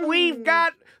bottom, we've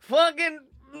got fucking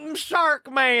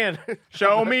Shark Man.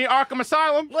 Show me Arkham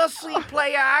Asylum. Let's see,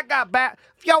 player. I got back.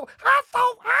 Yo, I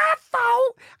thought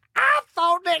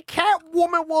that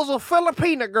Catwoman was a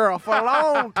Filipina girl for a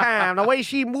long time. The way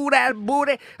she moved that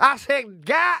booty, I said,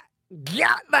 God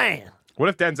damn. What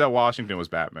if Denzel Washington was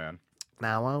Batman?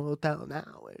 Now I will tell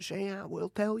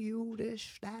you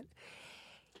this, that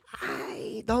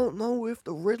I don't know if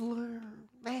the Riddler.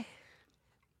 I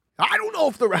don't know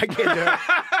if the right kid.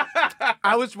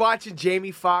 I was watching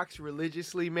Jamie Foxx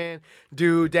religiously, man,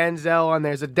 do Denzel, and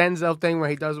there's a Denzel thing where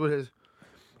he does with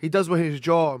his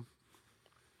jaw.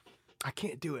 I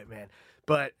can't do it, man,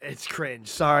 but it's cringe.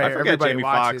 Sorry, I forget everybody Jamie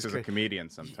watching Foxx is a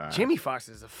comedian sometimes. Jamie Foxx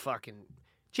is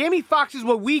Jamie Foxx is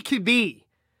what we could be.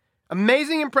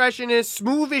 Amazing impressionist,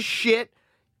 smooth as shit,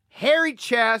 hairy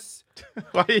chest,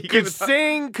 could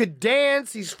sing, could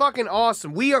dance. He's fucking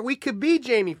awesome. We could be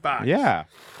Jamie Foxx. Yeah.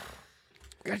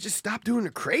 Gotta just stop doing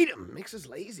the kratom. Makes us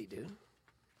lazy, dude.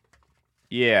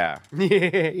 Yeah.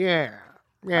 Yeah.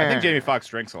 I think Jamie Foxx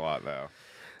drinks a lot, though.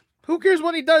 Who cares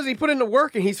what he does? He put in the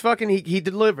work and he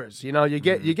delivers. You know, you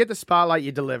get the spotlight,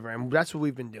 you deliver, and that's what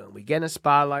we've been doing. We get in the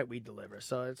spotlight, we deliver.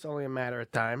 So it's only a matter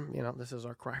of time. You know, this is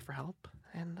our cry for help.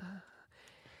 And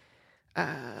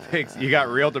Thanks. You got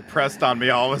real depressed on me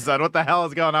all of a sudden. What the hell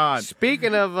is going on?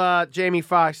 Speaking of Jamie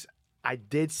Foxx, I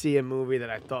did see a movie that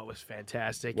I thought was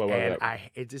fantastic, What was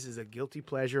this is a guilty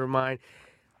pleasure of mine.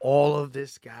 All of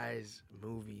this guy's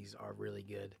movies are really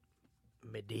good.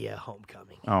 Medea: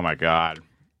 Homecoming. Oh my God.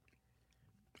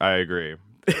 I agree.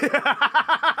 Wait,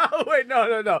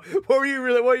 no. What were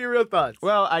your real thoughts?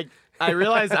 Well, I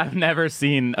realize I've never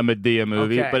seen a Medea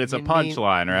movie, Okay, but it's a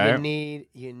punchline, right?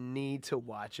 You need to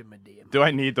watch a Medea movie. Do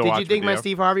I need to watch Did you think Medea? my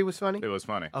Steve Harvey was funny? It was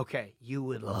funny. Okay, you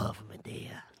would love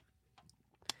Medea.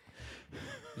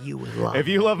 You would love If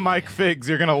you love Mike Figs,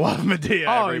 you're gonna love Medea.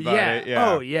 Everybody. Yeah.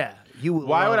 Oh yeah. You would.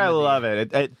 Why would I Medea. love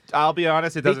it? I'll be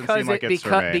honest, it doesn't seem like it's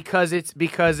for me. Because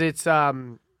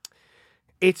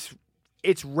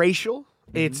it's racial.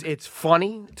 It's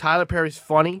funny. Tyler Perry's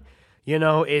funny. You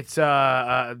know, it's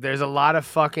there's a lot of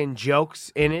fucking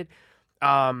jokes in it.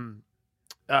 Why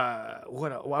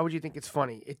would you think it's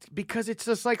funny? It's because it's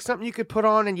just like something you could put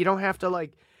on and you don't have to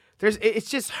like.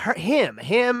 It's just him.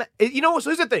 You know.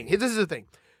 So here's the thing. This is the thing.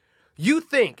 You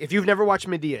think, if you've never watched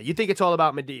Medea, you think it's all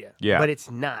about Medea. Yeah. But it's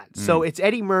not. So it's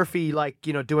Eddie Murphy, like,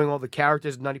 you know, doing all the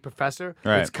characters, Nutty Professor.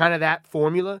 Right. It's kind of that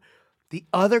formula. The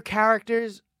other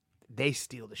characters, they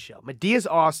steal the show. Medea's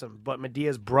awesome, but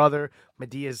Medea's brother,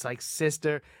 Medea's, like,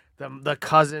 sister, the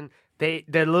cousin, the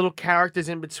little characters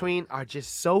in between are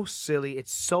just so silly.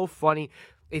 It's so funny.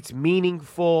 It's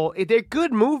meaningful. They're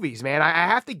good movies, man. I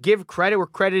have to give credit where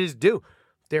credit is due.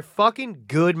 They're fucking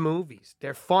good movies.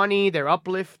 They're funny. They're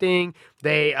uplifting.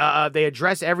 They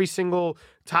address every single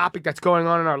topic that's going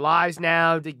on in our lives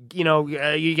now.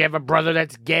 You have a brother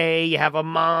that's gay. You have a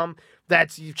mom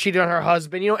that's cheated on her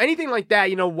husband. You know, anything like that.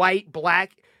 You know, white,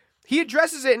 black. He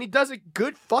addresses it and he does a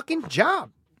good fucking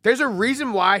job. There's a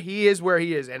reason why he is where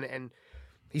he is, and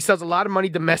he sells a lot of money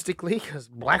domestically because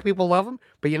black people love him.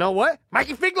 But you know what?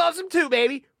 Mikey Fig loves him too,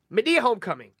 baby. Medea: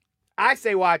 Homecoming. I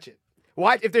say watch it.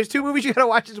 Watch, if there's two movies you gotta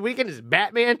watch this weekend, it's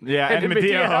Batman and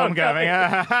Medea: Homecoming.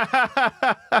 What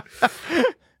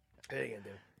are you gonna do?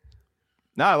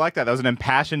 No, I like that. That was an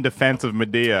impassioned defense of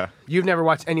Medea. You've never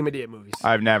watched any Medea movies.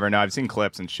 I've never. No, I've seen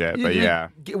clips and shit, but yeah.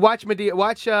 Watch Medea.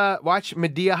 Watch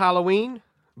Medea Halloween,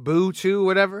 Boo 2,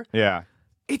 whatever. Yeah.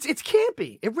 It's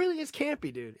campy. It really is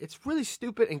campy, dude. It's really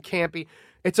stupid and campy.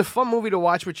 It's a fun movie to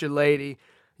watch with your lady.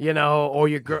 you know, or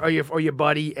your girl, or your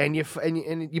buddy, and you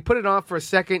put it on for a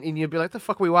second, and you'll be like, "The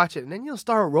fuck we watch it," and then you'll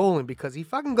start rolling because he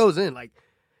fucking goes in like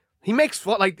he makes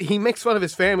fun of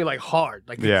his family like hard,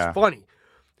 like it's funny,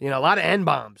 you know, a lot of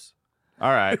N-bombs. All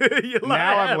right,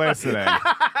 now I'm listening.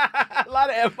 A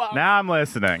lot of N-bombs. Now I'm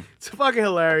listening. It's fucking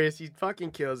hilarious. He fucking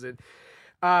kills it.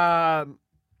 What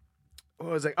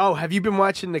was it? Oh, have you been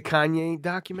watching the Kanye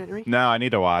documentary? No, I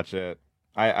need to watch it.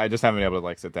 I just haven't been able to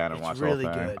like sit down and watch really the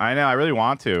whole thing. good. I know, I really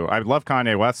want to. I love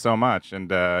Kanye West so much,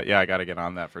 and I got to get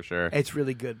on that for sure. It's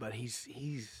really good, but he's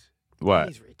what?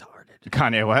 He's retarded.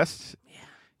 Kanye West?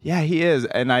 Yeah, he is,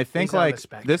 and I think like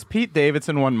this Pete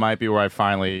Davidson one might be where I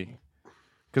finally.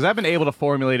 Because I've been able to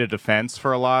formulate a defense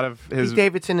for a lot of his Pete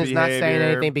Davidson is behavior. not saying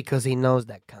anything because he knows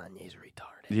that Kanye's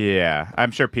retarded. Yeah,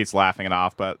 I'm sure Pete's laughing it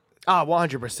off, but... Oh,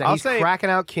 100%. He's cracking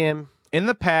out Kim. In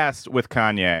the past with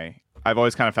Kanye, I've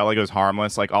always kind of felt like it was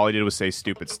harmless. Like, all he did was say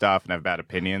stupid stuff and have bad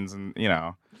opinions and, you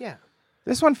know... Yeah.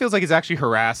 This one feels like he's actually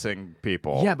harassing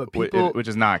people. Yeah, but people... Which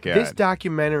is not good. This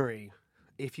documentary,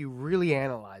 if you really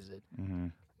analyze it,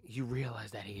 you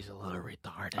realize that he's a little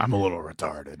retarded. I'm a little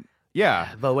retarded. Yeah.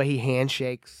 The way he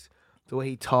handshakes, the way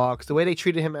he talks, the way they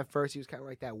treated him at first, he was kind of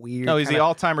like that weird. No, he's the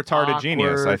all-time retarded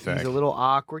genius, I think. He's a little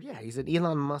awkward. Yeah, he's an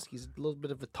Elon Musk. He's a little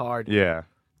bit of a tard. Yeah.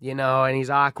 You know, and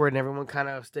he's awkward, and everyone kind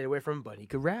of stayed away from him, but he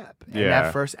could rap. And Yeah.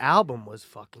 that first album was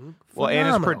fucking phenomenal. Well, and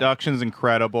his production's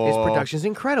incredible. His production's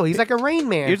incredible. He's like a Rain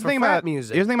Man Here's the for thing frat about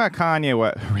music. Here's the thing about Kanye.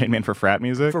 What Rain Man for frat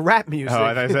music? For rap music. Oh,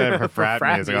 I thought you said for frat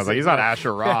music. I was like, he's not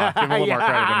Asher Roth. Give him a little more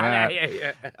credit than that.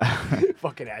 Yeah.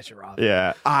 Fucking Asher Roth.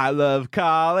 Yeah. I love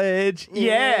college.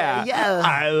 Yeah. Yeah.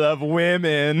 I love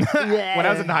women. Yeah. When I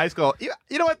was in high school.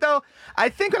 You know what, though? I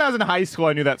think when I was in high school,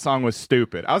 I knew that song was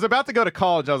stupid. I was about to go to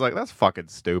college. I was like, that's fucking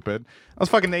stupid. I was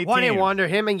fucking 18. One Hit Wonder,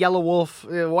 him and Yellow Wolf,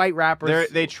 white rappers.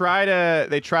 The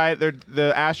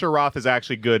Asher Roth is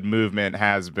actually good movement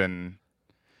has been,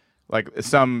 like,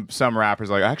 some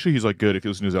rappers are like, actually, he's like good if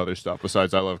you listen to his other stuff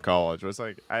besides I Love College. But it's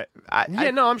like,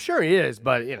 no, I'm sure he is,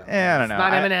 but, you know. I don't know. It's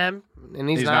not Eminem, and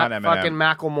he's not Eminem. fucking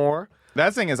Macklemore.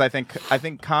 That thing is, I think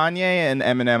Kanye and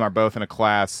Eminem are both in a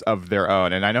class of their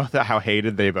own, and I know how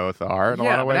hated they both are in a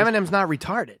lot of ways. But Eminem's not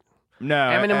retarded. No,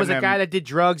 Eminem was a guy that did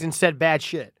drugs and said bad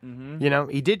shit. You know,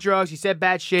 he did drugs, he said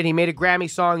bad shit, he made a Grammy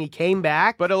song, he came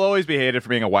back. But he'll always be hated for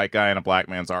being a white guy in a black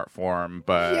man's art form.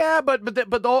 But yeah, but the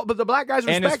black guys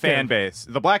respect him. And his fan base,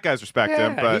 the black guys respect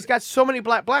him. But he's got so many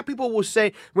black people will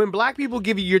say when black people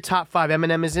give you your top 5,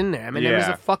 Eminem is in there. Eminem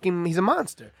is he's a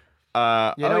monster.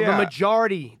 The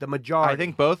majority. I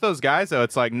think both those guys, though,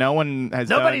 it's like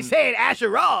nobody's saying Asher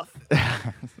Roth.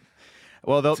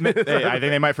 Well, I think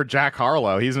they might for Jack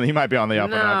Harlow. He might be on the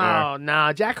up and up.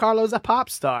 No, Jack Harlow's a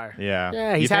pop star.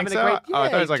 Yeah, he's having a great. Yeah, I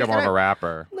thought he was like more of a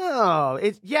rapper. No,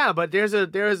 but there's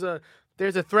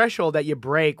a threshold that you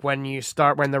break when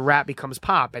the rap becomes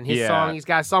pop. And his song, he's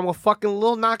got a song with fucking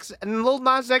Lil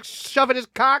Nas X shoving his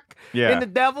cock in the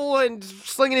devil and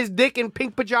slinging his dick in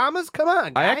pink pajamas. Come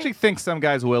on, guy. I actually think some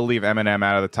guys will leave Eminem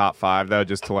out of the top 5 though,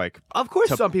 just to like. Of course,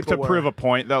 some people to prove a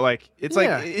point though. Like it's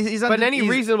like he's but any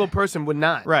reasonable person would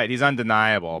not. Right, he's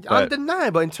undeniable. But...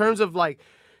 Undeniable in terms of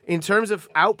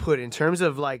output, in terms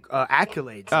of like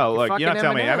accolades. Oh, look, you're not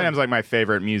telling me Eminem's like my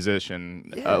favorite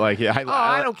musician. Yeah.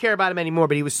 I don't care about him anymore,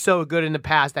 but he was so good in the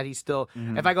past that he's still.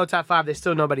 If I go top 5, there's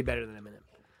still nobody better than Eminem.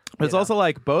 It's also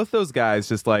like both those guys.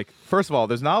 Just like first of all,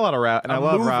 there's not a lot of rap, and I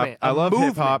love rap. I love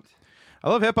hip hop. I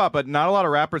love hip hop, but not a lot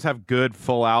of rappers have good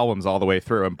full albums all the way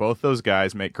through. And both those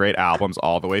guys make great albums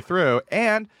all the way through.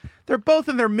 And they're both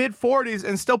in their mid-40s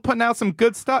and still putting out some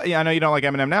good stuff. Yeah, I know you don't like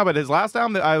Eminem now, but his last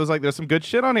album, I was like, there's some good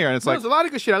shit on here. And it's like, there's a lot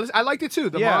of good shit. I liked it too.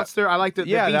 The Monster. I liked the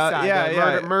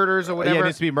B-side. Murders or whatever. Yeah, it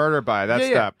needs to be Murdered By. That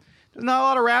stuff. There's not a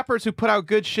lot of rappers who put out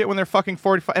good shit when they're fucking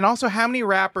 45. And also, how many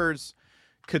rappers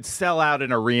could sell out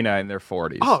an arena in their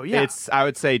 40s? Oh, yeah. I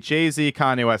would say Jay-Z,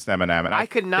 Kanye West, Eminem. And I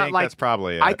could not like. That's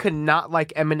probably it. I could not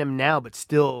like Eminem now, but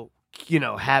still,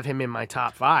 have him in my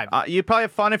top 5. You'd probably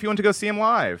have fun if you went to go see him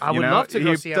live. I would love to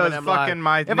go see Eminem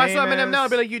live. If I saw Eminem now,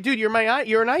 I'd be like, dude, you're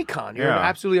an icon. You're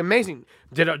absolutely amazing.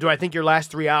 Do I think your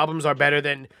last 3 albums are better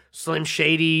than Slim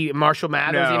Shady, Marshall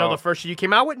Mathers? No. The first shit you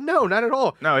came out with? No, not at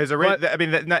all. No,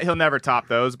 he'll never top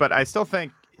those. But I still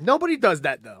think. Nobody does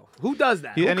that, though. Who does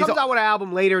that? Who comes out with an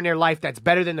album later in their life that's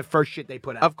better than the first shit they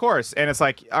put out? Of course. And it's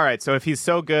like, all right, so if he's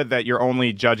so good that you're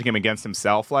only judging him against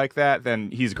himself like that, then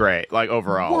he's great, like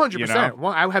overall. 100%.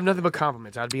 Well, I have nothing but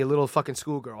compliments. I'd be a little fucking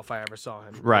schoolgirl if I ever saw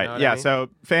him. Right. You know what I mean? So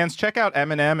fans, check out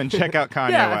Eminem and check out Kanye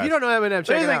West. If you don't know Eminem,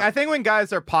 check it out. I think when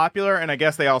guys are popular, and I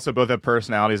guess they also both have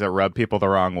personalities that rub people the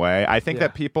wrong way, I think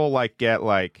that people get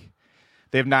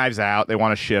they have Knives Out. They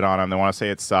want to shit on him. They want to say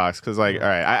it sucks. Because, all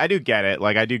right, I do get it.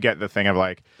 Like, I do get the thing of,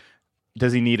 like,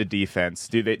 does he need a defense?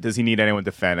 Does he need anyone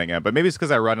defending him? But maybe it's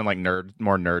because I run in like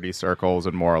more nerdy circles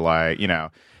and more like,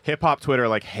 hip hop Twitter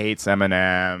like hates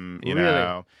Eminem. You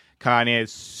know, Kanye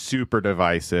is super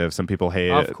divisive. Some people hate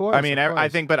it. Of course. I mean, I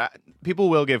think, but people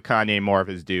will give Kanye more of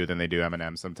his due than they do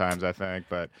Eminem sometimes. I think,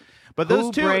 but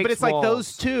those two. But it's like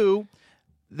those two.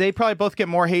 They probably both get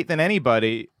more hate than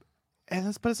anybody.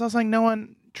 But it's also like no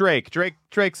one.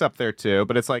 Drake's up there too.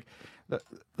 But it's like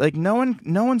no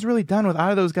one's really done what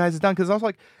either of those guys has done, because also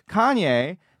like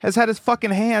Kanye has had his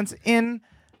fucking hands in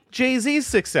Jay-Z's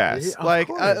success.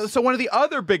 So one of the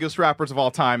other biggest rappers of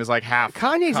all time is like half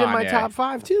Kanye's Kanye. in my top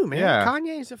 5 too, man. Yeah.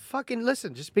 Kanye's a fucking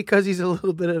just because he's a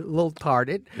little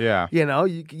tarded. Yeah.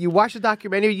 You watch the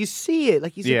documentary, you see it.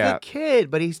 Like he's a good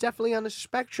kid, but he's definitely on the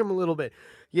spectrum a little bit.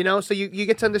 So you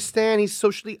get to understand he's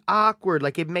socially awkward.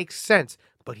 Like it makes sense.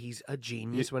 But he's a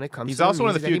genius when it comes to He's also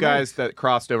one of the few guys that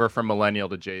crossed over from millennial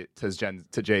to Gen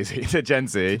Z. Gen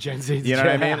Z. You know what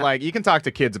I mean? Like you can talk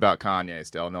to kids about Kanye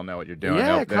still, and they'll know what you're doing.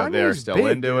 Yeah, they're still big,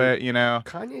 into dude. it.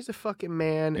 Kanye's a fucking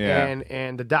man, Yeah.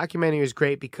 and the documentary is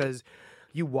great because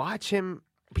you watch him.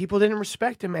 People didn't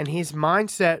respect him, and his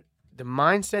mindset, the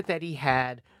mindset that he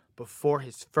had before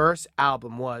his first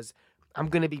album was, "I'm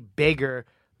gonna be bigger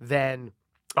than."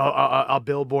 A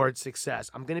Billboard success.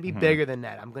 I'm gonna be bigger than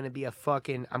that. I'm gonna be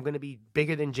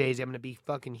bigger than Jay-Z. I'm gonna be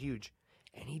fucking huge.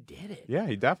 And he did it. Yeah,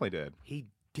 he definitely did. He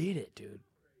did it, dude.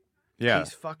 Yeah.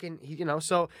 He's fucking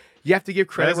so you have to give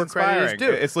credit where credit is due.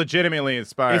 It's legitimately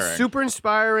inspiring. It's super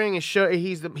inspiring.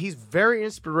 He's very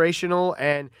inspirational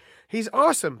and he's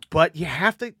awesome. But you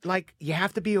have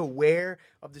to be aware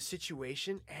of the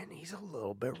situation, and he's a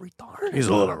little bit retarded. He's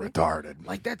a little retarded.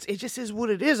 Like it just is what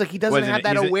it is. Like he doesn't have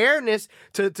that awareness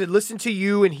to listen to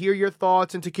you and hear your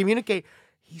thoughts and to communicate.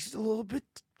 He's a little bit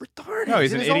retarded. No,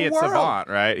 he's an idiot savant,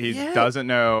 right? He doesn't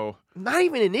know. Not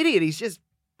even an idiot. He's just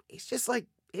like,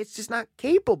 it's just not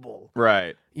capable.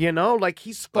 Right. Like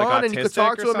he's fun like and you could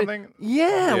talk to him. Something?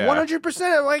 Yeah,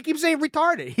 100%. Like I keep saying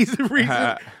retarded. He's the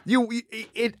reason.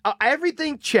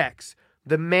 Everything checks.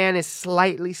 The man is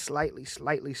slightly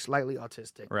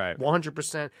autistic. Right.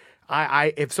 100%.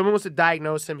 If someone was to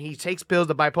diagnose him, he takes pills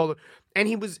to bipolar, and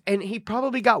he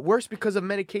probably got worse because of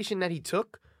medication that he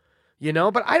took.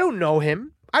 But I don't know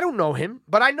him.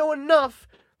 But I know enough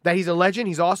that he's a legend.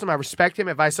 He's awesome. I respect him.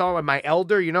 If I saw him with my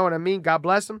elder, you know what I mean? God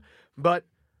bless him. But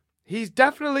he's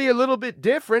definitely a little bit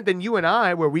different than you and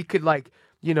I, where we could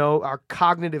our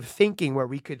cognitive thinking, where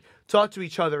we could talk to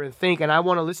each other and think, and I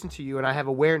want to listen to you and I have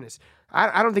awareness.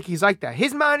 I don't think he's like that.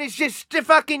 His mind is just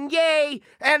fucking yay,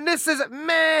 and this is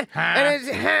meh, and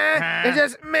it's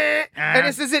just meh, and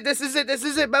this is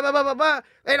it, blah, blah, blah, blah, blah,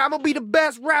 and I'm going to be the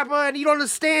best rapper, and you don't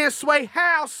understand, Sway,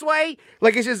 how, Sway?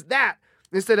 Like, it's just that,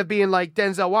 instead of being like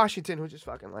Denzel Washington, who's just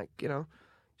fucking like,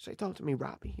 say, talk to me,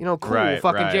 Robbie. Cool, right,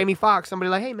 fucking right. Jamie Foxx, somebody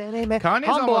like, hey, man. Kanye's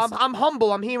humble, almost... I'm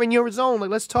humble, I'm here in your zone, like,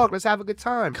 let's talk, let's have a good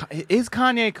time. Is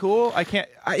Kanye cool?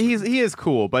 He is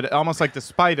cool, but almost like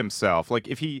despite himself. Like,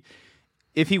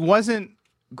 if he wasn't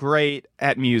great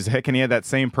at music and he had that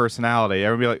same personality,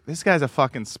 everyone would be like, this guy's a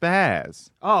fucking spaz.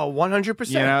 Oh,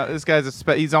 100%. This guy's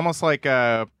he's almost like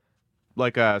a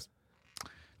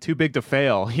too big to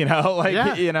fail,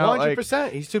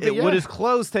 100%. He's too big. Would his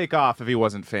clothes take off if he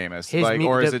wasn't famous? Is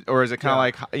it kind of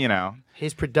like,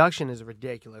 His production is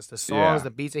ridiculous. The songs, the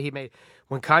beats that he made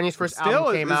when Kanye's first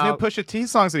album came out. His new Pusha T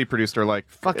songs that he produced are like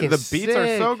fucking the beats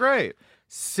are so great.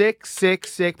 Sick.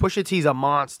 Pusha T's a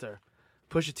monster.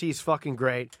 Pusha T's fucking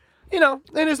great. It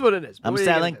is what it is. I'm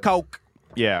selling coke.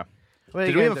 Yeah.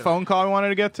 Did we have a phone call we wanted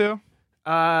to get to?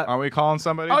 Are we calling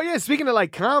somebody? Oh yeah, speaking of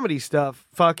like comedy stuff,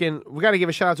 we got to give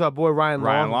a shout out to our boy Ryan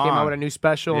Long. He came out with a new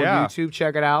special on YouTube.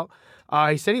 Check it out.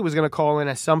 He said he was gonna call in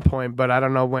at some point, but I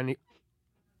don't know when.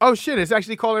 Oh shit, it's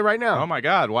actually calling right now. Oh my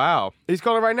god, wow. He's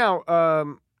calling right now.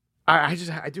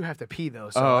 I do have to pee though.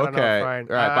 So I don't know okay. if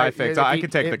All right, bye, Fix. I can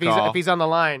take the call if he's on the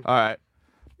line. All right.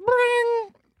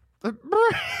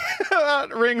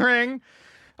 Ring, ring.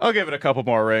 I'll give it a couple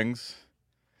more rings.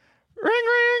 Ring,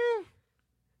 ring.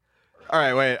 All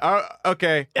right, wait.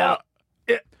 Okay.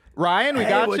 Ryan, we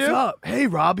got what's you. up? Hey,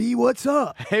 Robbie, what's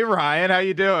up? Hey, Ryan, how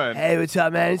you doing? Hey, what's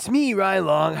up, man? It's me, Ryan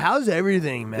Long. How's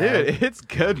everything, man? Dude, it's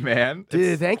good, man.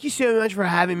 Dude, thank you so much for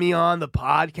having me on the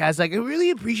podcast. Like, I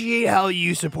really appreciate how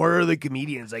you support other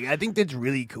comedians. Like, I think that's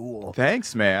really cool.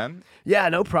 Thanks, man. Yeah,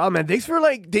 no problem, man. Thanks for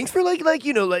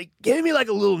giving me like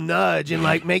a little nudge and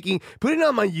like putting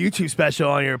on my YouTube special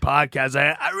on your podcast.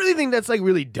 I really think that's like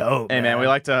really dope. Hey, man, we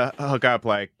like to hook up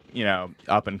like,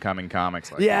 up and coming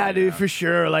comics. Like yeah, that, dude, for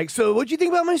sure. Like, so what'd you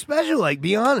think about my special? Like,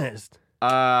 be honest.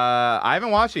 I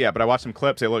haven't watched it yet, but I watched some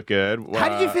clips. They look good. How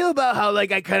did you feel about how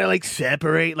like I kind of like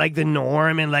separate like the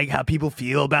norm and like how people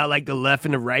feel about like the left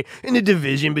and the right and the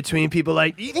division between people?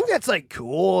 Like, do you think that's like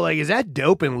cool? Like, is that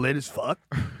dope and lit as fuck?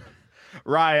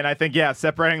 Ryan, I think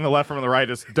separating the left from the right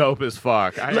is dope as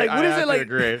fuck. Like, what is it like?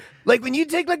 Agree. Like when you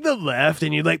take like the left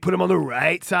and you like put them on the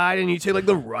right side, and you take like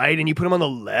the right and you put them on the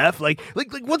left. Like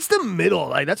what's the middle?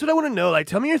 Like that's what I want to know. Like,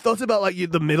 tell me your thoughts about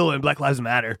like the middle and Black Lives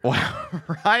Matter. Wow,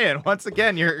 Ryan, once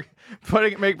again, you're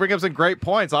bring up some great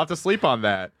points. I'll have to sleep on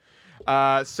that.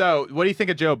 So, what do you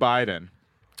think of Joe Biden?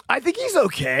 I think he's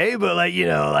okay, but like, you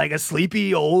know, like a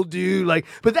sleepy old dude, like,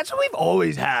 but that's what we've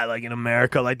always had, like in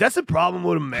America. Like, that's the problem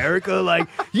with America. Like,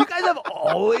 you guys have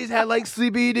always had like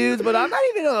sleepy dudes, but I'm not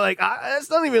even like, that's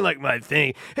not even like my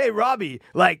thing. Hey, Robbie,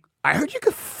 like, I heard you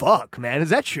could fuck, man.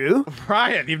 Is that true?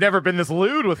 Ryan, you've never been this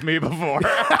lewd with me before.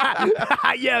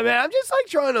 Yeah, man. I'm just like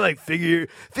trying to like figure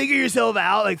yourself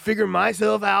out, like figure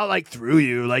myself out, like through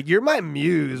you. Like you're my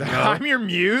muse, bro. I'm your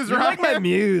muse, You're Ryan? like my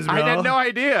muse, bro. I had no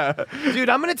idea. Dude,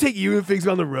 I'm gonna take you and Figs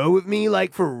on the road with me,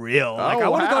 like for real. Like I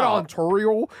want to go to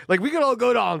Ontario. Like we could all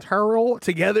go to Ontario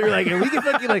together, like, and we can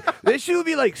fucking like this shit would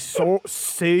be like so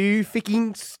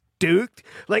fucking stoked.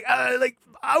 Like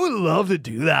I would love to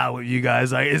do that with you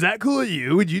guys. Like, is that cool with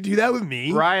you? Would you do that with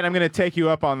me? Ryan, I'm going to take you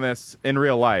up on this in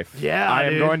real life. Yeah, I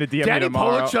am going to DM Danny you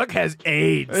tomorrow. Polachuk has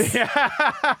AIDS.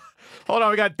 Yeah. Hold on,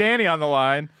 we got Danny on the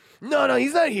line. No,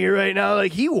 he's not here right now.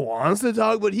 Like, he wants to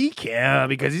talk, but he can't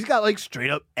because he's got, like, straight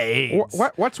up AIDS.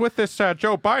 What's with this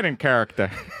Joe Biden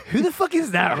character? Who the fuck is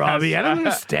that, Robbie? I don't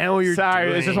understand what you're doing.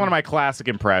 Sorry, it's just one of my classic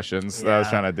impressions that I was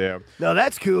trying to do. No,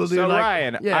 that's cool, dude. So, like,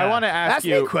 Ryan, yeah. I want to ask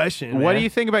you me a question. What man. do you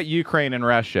think about Ukraine and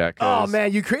Russia? Oh,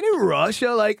 man, Ukraine and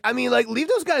Russia, like, I mean, like, leave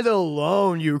those guys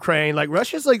alone, Ukraine. Like,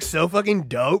 Russia's, like, so fucking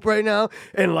dope right now,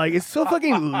 and, like, it's so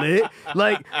fucking lit.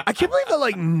 Like, I can't believe that,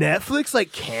 like, Netflix,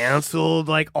 like, canceled,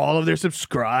 like, all of their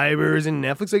subscribers and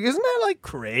Netflix. Like, isn't that, like,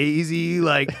 crazy?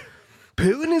 Like,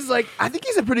 Putin is, like, I think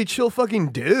he's a pretty chill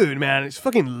fucking dude, man. He's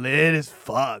fucking lit as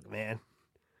fuck, man.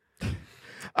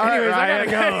 Anyways, right, I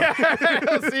gotta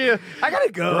go. See you. I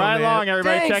gotta go. Right man. along,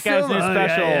 everybody. Thanks Check out his so new much.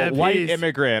 special, Yeah, White peace.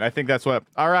 Immigrant. I think that's what.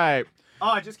 All right. Oh,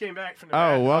 I just came back from the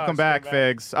Oh, welcome back,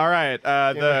 Figs. All right,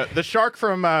 the shark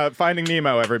from Finding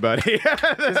Nemo, everybody.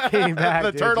 Just came back.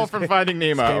 The dude. turtle Just from came- Finding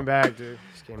Nemo. Just came back, dude.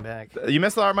 Just came back. You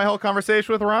missed my whole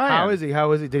conversation with Ryan. How is he?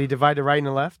 How is he? Did he divide the right and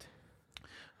the left?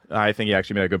 I think he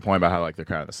actually made a good point about how like they're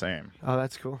kind of the same. Oh,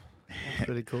 that's cool. That's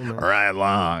pretty cool, man. Right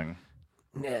along.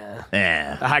 Yeah.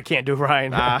 Yeah. I can't do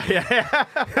Ryan. Yeah.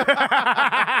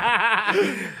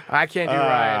 I can't do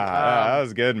Ryan. That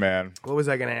was good, man. What was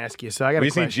I going to ask you? So I got We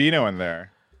a see question. Gino in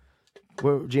there.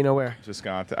 Gino, where?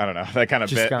 Gisconti. I don't know. That kind of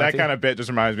bit. Gisconti. That kind of bit just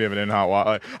reminds me of an in hot water.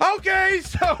 Like, okay,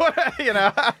 so you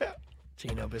know.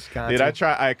 Gino Bisconti.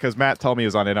 Dude, because Matt told me he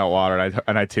was on In Hot Water,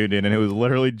 and I tuned in, and it was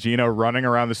literally Gino running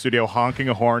around the studio honking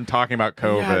a horn, talking about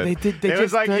COVID. Yeah, they did. It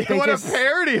was like, what a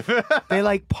parody of it. They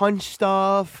like punch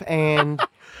stuff and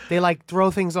they like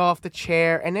throw things off the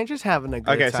chair, and they're just having a good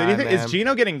time. Okay, so do you think man. is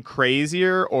Gino getting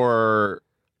crazier, or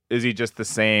is he just the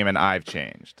same and I've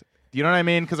changed? Do you know what I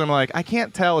mean? Because I'm like, I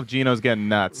can't tell if Gino's getting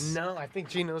nuts. No, I think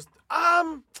Gino's.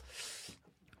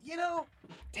 You know,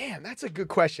 damn, that's a good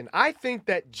question. I think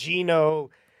that Gino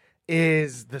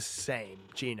is the same.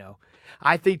 Gino,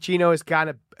 I think Gino is kind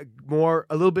of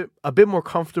a bit more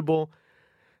comfortable.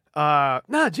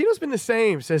 Gino's been the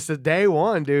same since the day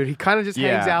one, dude. He kind of just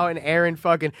hangs out and Aaron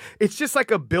fucking. It's just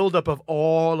like a buildup of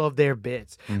all of their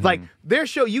bits. Like their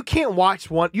show, you can't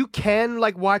watch one. You can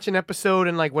like watch an episode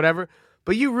and like whatever.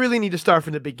 But you really need to start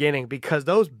from the beginning because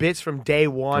those bits from day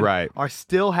one are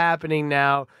still happening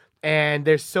now. And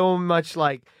there's so much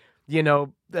like, you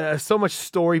know, so much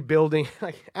story building.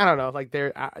 Like I don't know, like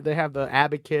they have the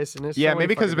abacus and this. Yeah, maybe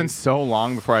because it's been so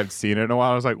long before I've seen it in a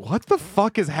while. I was like, what the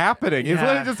fuck is happening? It's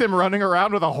literally just him running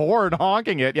around with a horn,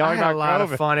 honking it, yelling I had about a lot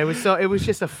COVID. of fun. It was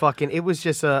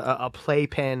just a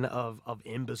playpen of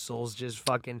imbeciles, just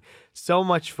fucking so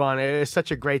much fun. It was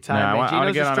such a great time. Yeah, man. I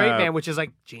wanna Gino's get the on straight a- man, which is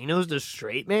like Gino's the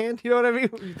straight man. You know what I mean?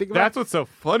 You think about That's what's so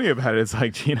funny about it. It's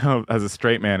like Gino as a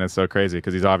straight man is so crazy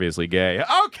because he's obviously gay.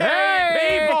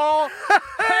 Okay, people.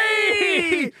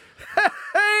 Hey.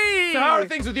 Hey! So how are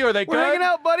things with you? Are they good? We're hanging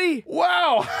out, buddy.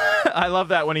 Wow! I love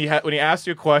that when he asks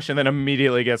you a question, then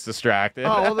immediately gets distracted. Oh,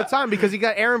 all the time because he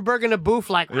got Aaron Berg in the booth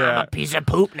like, I'm Yeah. a piece of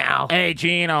poop now. Hey,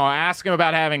 Gino, ask him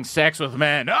about having sex with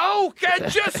men. Oh,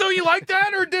 just so you like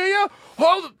that, or do you?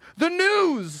 Hold the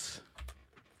news.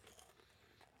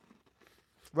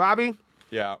 Robbie,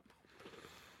 Yeah.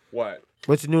 What?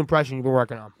 what's the new impression you've been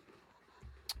working on?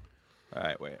 All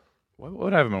right, wait.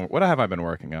 What have I been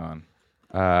working on?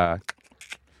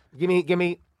 Give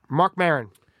me Mark Maron.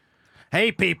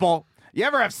 Hey, people. You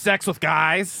ever have sex with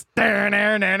guys? Lock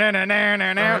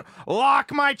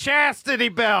my chastity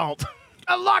belt.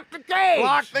 Lock the cage.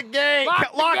 Lock the gate.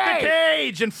 Lock the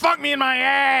cage and fuck me in my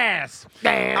ass. All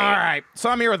right. So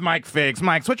I'm here with Mike Figs.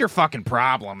 Mike, what's your fucking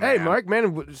problem, man? Hey, Mark,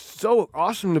 man, it's so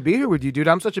awesome to be here with you, dude.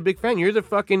 I'm such a big fan. You're the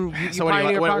fucking. So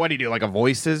what do you do? Like a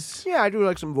voices? Yeah, I do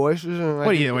like some voices. And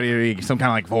What do you? Some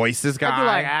kind of like voices guy? I do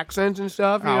like accents and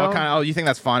stuff. You know? What kind of? Oh, you think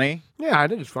that's funny? Yeah, I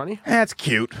think it's funny. That's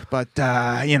cute, but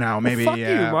maybe. Fuck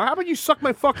you, Mark. How about you suck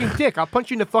my fucking dick? I'll punch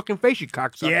you in the fucking face, you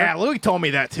cocksucker. Yeah, Louis told me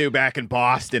that too back in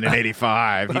Boston in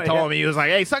 '85. He told me, he was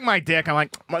like, "Hey, suck my dick." I'm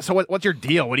like, "So what's your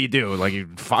deal? What do you do? Like, you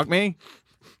fuck me?"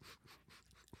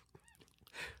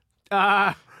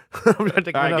 I'm trying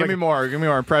to All right, give me more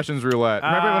impressions roulette.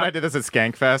 Remember when I did this at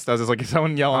Skankfest? I was just like,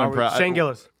 someone yelling. Shane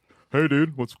Gillis. Hey,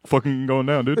 dude, what's fucking going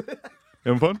down, dude?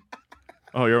 You having fun?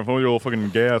 Oh, you're having fun with your little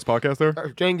fucking gay ass podcast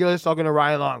there? Shane Gillis talking to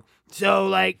Ryan Long.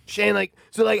 So, Shane,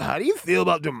 how do you feel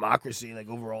about democracy,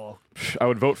 overall? I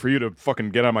would vote for you to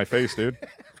fucking get on my face, dude.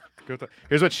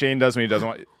 Here's what Shane does when he doesn't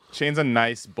want. Shane's a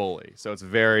nice bully, so it's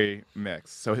very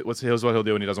mixed. So here's what he'll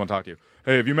do when he doesn't want to talk to you.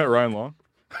 Hey, have you met Ryan Long?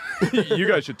 You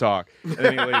guys should talk. And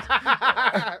then he leaves.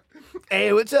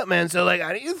 Hey, what's up, man? So,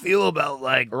 how do you feel about,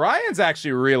 Ryan's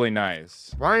actually really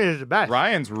nice. Ryan is the best.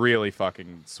 Ryan's really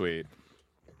fucking sweet.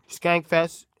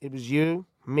 Skankfest, it was you,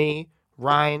 me,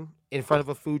 Ryan, in front of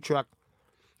a food truck.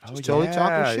 Just totally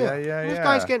talking shit. Yeah. This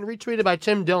guy's getting retweeted by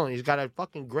Tim Dillon. He's got a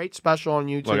fucking great special on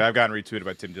YouTube. Look, I've gotten retweeted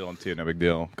by Tim Dillon, too. No big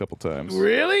deal. A couple times.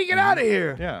 Really? Get out of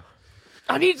here. Yeah.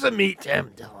 I need to meet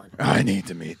Tim Dillon. I need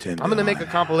to meet Tim. I'm going to make a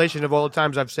compilation of all the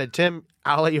times I've said, Tim,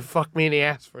 I'll let you fuck me in the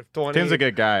ass for 20. Tim's a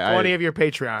good guy. 20 of your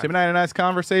Patreon. Tim and I had a nice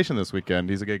conversation this weekend.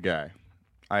 He's a good guy.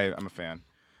 I'm a fan.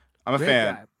 I'm a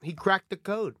fan. Guy. He cracked the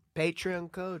code.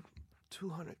 Patreon code.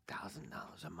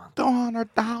 $200,000 a month.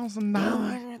 $200,000.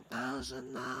 $200,000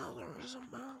 a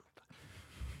month.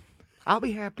 I'll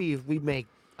be happy if we make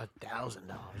 $1,000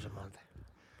 a month.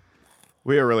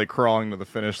 We are really crawling to the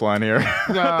finish line here.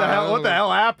 What the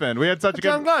hell happened? We had such a good.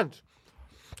 Young Guns.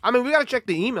 I mean, we got to check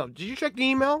the email. Did you check the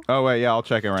email? Oh wait, yeah, I'll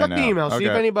check it right now. Check the email. See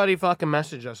if anybody fucking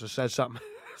messaged us or said something.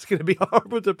 It's gonna be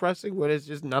horrible, depressing when it's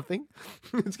just nothing.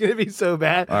 It's gonna be so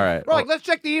bad. All right. We're let's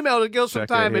check the email to kill some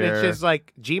time, and it's just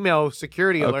Gmail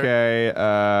security alert. Okay.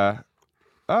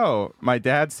 Oh, my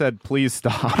dad said, "Please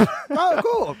stop." Oh,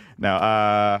 cool.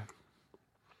 No.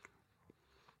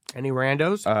 Any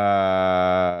randos?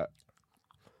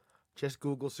 Just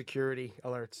Google security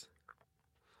alerts.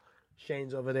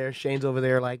 Shane's over there.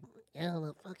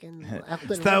 The fucking.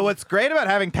 So what's great about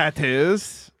having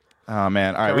tattoos? Oh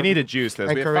man! All right, we need to juice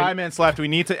this. We have 5 minutes left. We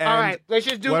need to end. All right, let's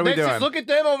just do. What are we let's just doing? look at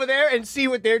them over there and see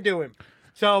what they're doing.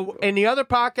 So in the other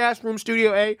podcast room,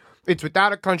 Studio A, it's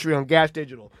Without a Country on Gas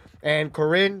Digital, and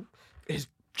Corinne is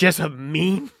just a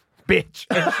mean bitch,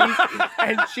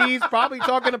 and she's probably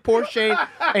talking to poor Shane,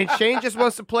 and Shane just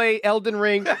wants to play Elden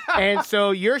Ring, and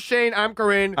so you're Shane, I'm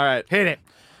Corinne. All right, hit it.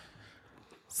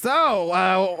 So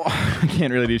I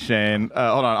can't really do Shane.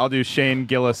 Hold on, I'll do Shane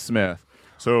Gillis Smith.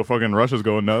 So fucking Russia's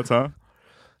going nuts, huh?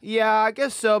 Yeah, I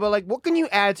guess so. But what can you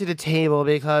add to the table?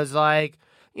 Because I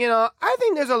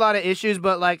think there's a lot of issues.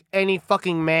 But any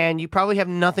fucking man, you probably have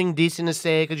nothing decent to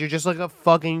say because you're just a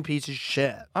fucking piece of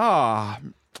shit. Ah,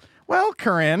 well,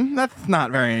 Corinne, that's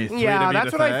not very sweet of you that's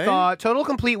to what say. I thought. Total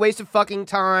complete waste of fucking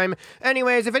time.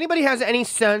 Anyways, if anybody has any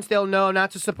sense, they'll know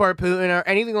not to support Putin or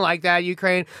anything like that.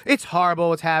 Ukraine, it's horrible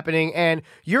what's happening, and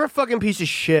you're a fucking piece of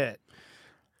shit.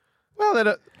 Well,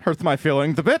 that hurts my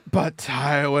feelings a bit, but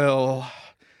I will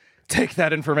take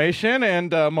that information and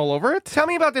mull over it. Tell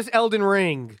me about this Elden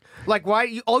Ring.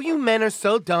 Why all you men are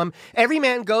so dumb. Every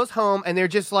man goes home and they're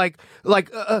just like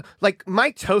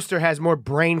my toaster has more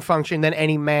brain function than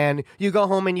any man. You go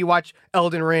home and you watch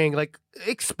Elden Ring.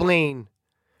 Explain.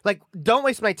 Don't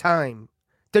waste my time.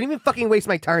 Don't even fucking waste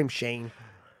my time, Shane.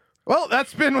 Well,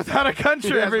 that's been Without a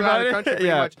Country, everybody. Without a Country,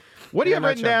 yeah. much. What do you have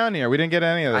written down here? We didn't get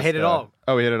any of this. I hit it all.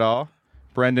 Oh, we hit it all?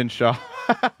 Brendan Shaw.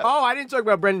 Oh, I didn't talk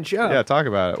about Brendan Shaw. Yeah, talk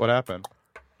about it. What happened?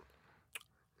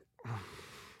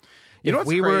 You know if what's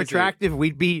we crazy? were attractive, we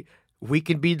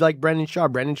could be like Brendan Shaw.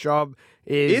 Brendan Shaw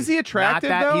is he attractive,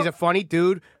 not that, though? He's a funny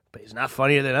dude, but he's not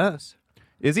funnier than us.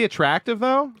 Is he attractive,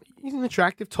 though? He's an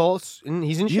attractive, tall, and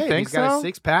he's in shape. think He's got so? a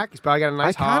six-pack. He's probably got a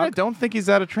nice I kind hog. of don't think he's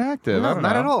that attractive. I No, don't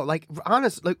not know. at all.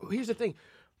 Honest, here's the thing.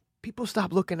 People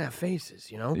stop looking at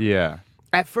faces, Yeah.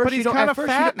 At first, But he's kinda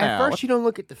fat now. At first, you don't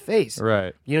look at the face.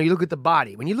 Right. You look at the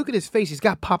body. When you look at his face, he's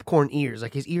got popcorn ears.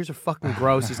 His ears are fucking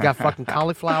gross. He's got fucking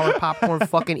cauliflower popcorn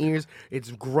fucking ears.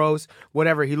 It's gross.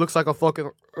 Whatever. He looks like a fucking,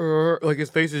 his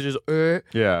face is just,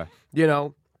 Yeah.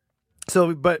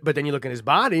 So, but then you look at his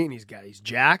body, and he's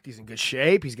jacked, he's in good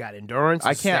shape, he's got endurance.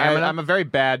 I'm a very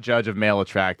bad judge of male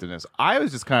attractiveness. I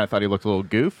was just kind of thought he looked a little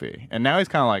goofy, and now he's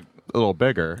kind of like a little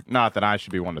bigger. Not that I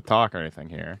should be one to talk or anything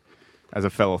here, as a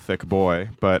fellow thick boy,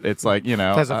 but it's like, you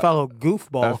know, as a fellow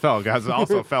goofball,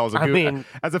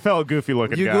 as a fellow goofy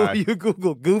looking guy. You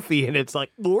Google goofy, and it's like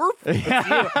dwarf.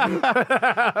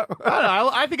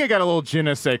 I think I got a little je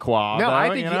ne sais quoi. No, though,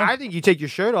 I think you take your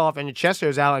shirt off and your chest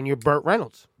hair's out, and you're Burt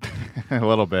Reynolds. A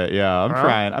little bit, yeah.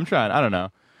 I'm trying. I don't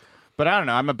know. But I don't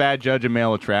know. I'm a bad judge of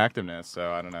male attractiveness,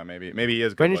 so I don't know. Maybe he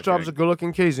is good. Benny Straub's a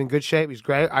good-looking kid. He's in good shape. He's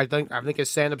great. I think his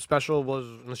stand-up special was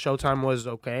the Showtime was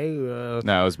okay.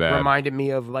 No, it was bad. Reminded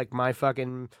me of like my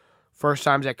fucking first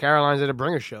times at Caroline's at a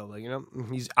Bringer show. Like, you know,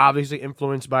 he's obviously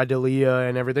influenced by D'Elia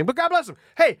and everything. But God bless him.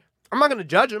 Hey, I'm not gonna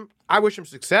judge him. I wish him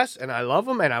success, and I love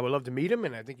him, and I would love to meet him,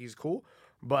 and I think he's cool.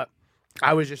 But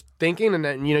I was just thinking, and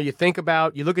then you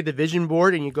look at the vision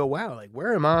board, and you go, wow, like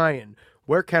where am I, and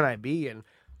where can I be, and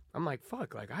I'm like,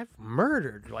 fuck, like I've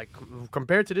murdered, like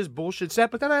compared to this bullshit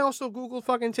set. But then I also Googled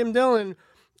fucking Tim Dillon,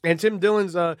 and Tim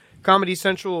Dillon's Comedy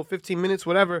Central 15 minutes,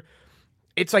 whatever.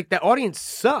 It's like the audience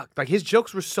sucked. Like his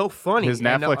jokes were so funny. His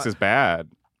Netflix is bad.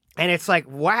 And it's like,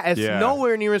 wow, it's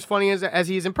nowhere near as funny as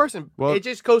he is in person. Well, it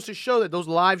just goes to show that those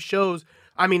live shows,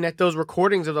 that those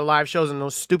recordings of the live shows and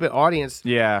those stupid audience.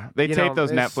 Yeah, they tape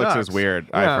those Netflixes weird,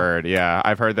 yeah. I've heard. Yeah,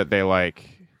 I've heard that they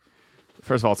like,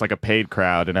 first of all, it's like a paid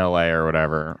crowd in LA or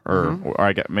whatever. Or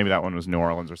I get, maybe that one was New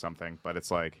Orleans or something. But it's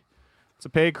like, it's a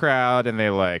paid crowd and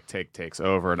they like take takes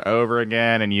over and over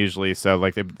again. And usually, so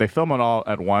like they film it all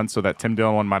at once so that Tim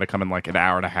Dillon one might have come in like an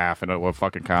hour and a half into a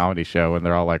fucking comedy show and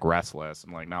they're all like restless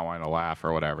and like not wanting to laugh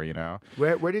or whatever, you know?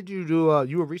 Where did you do,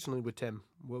 you were recently with Tim.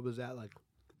 What was that like?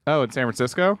 Oh, in San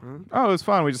Francisco? Mm-hmm. Oh, it was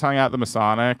fun. We just hung out at the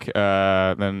Masonic.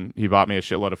 Then he bought me a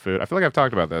shitload of food. I feel like I've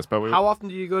talked about this, but how often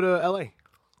do you go to LA?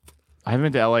 I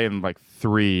haven't been to LA in like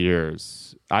 3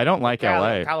 years. I don't like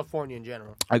LA. California in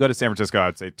general. I go to San Francisco,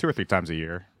 I'd say 2 or 3 times a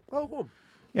year. Oh, cool.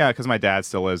 Yeah, because my dad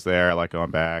still lives there. I like going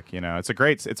back. You know, it's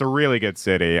a really good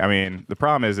city. I mean, the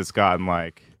problem is it's gotten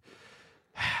like,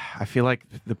 I feel like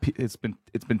it's been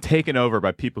taken over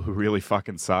by people who really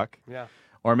fucking suck. Yeah.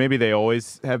 Or maybe they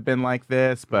always have been like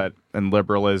this, but in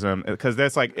liberalism, because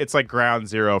it's like ground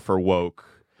zero for woke,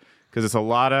 because it's a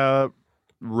lot of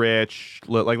rich.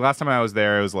 Like last time I was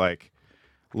there, it was like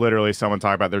literally someone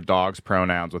talking about their dog's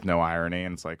pronouns with no irony,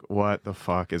 and it's like, what the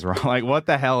fuck is wrong? Like, what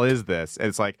the hell is this? And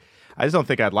it's like, I just don't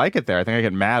think I'd like it there. I think I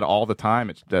get mad all the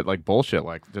time. It's that like bullshit,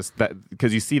 like just that,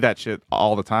 because you see that shit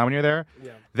all the time when you're there.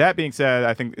 Yeah. That being said,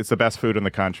 I think it's the best food in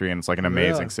the country, and it's like an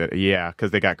amazing city. Yeah,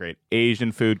 because they got great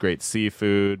Asian food, great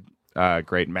seafood,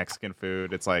 great Mexican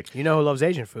food. It's like, you know who loves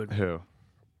Asian food? Who?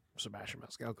 Sebastian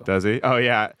Maniscalco. Does he? Oh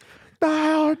yeah.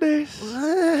 I'll take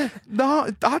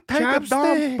a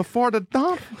dump before the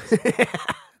dump.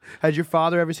 Has your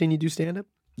father ever seen you do stand-up?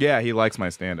 Yeah, he likes my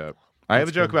stand-up. I have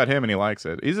a joke about him, and he likes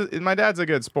it. My dad's a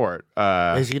good sport.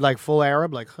 Is he like full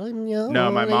Arab? Like,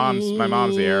 no, my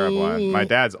mom's the Arab one. My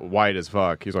dad's white as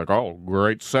fuck. He's like, oh,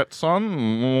 great set,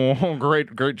 son. Oh,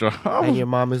 great job. And your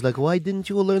mom is like, why didn't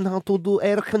you learn how to do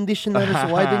air conditioners?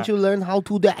 Why didn't you learn how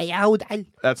to do?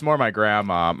 That's more my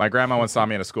grandma. My grandma once saw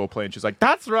me in a school play, and she's like,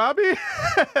 that's Robbie.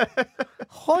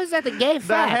 Who is that? The gay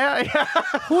fat?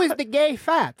 Who is the gay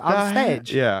fat on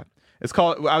stage? Yeah, it's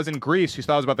called. I was in Greece. She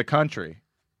thought it was about the country.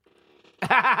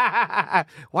 Why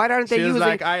aren't they using?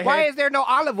 Like, why is there no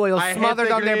olive oil smothered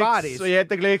on their bodies? So yeah,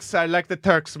 the Greeks. I like the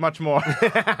Turks much more.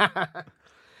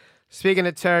 Speaking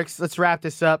of Turks, let's wrap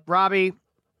this up. Robbie,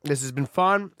 this has been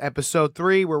fun. Episode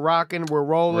 3, we're rocking, we're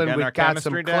rolling. We've got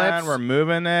some clips. We're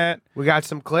moving it. We got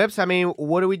some clips. I mean,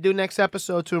 what do we do next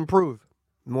episode to improve?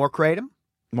 More kratom?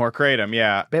 More kratom,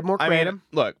 yeah. Bit more kratom. I mean,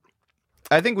 look.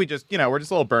 I think we just, we're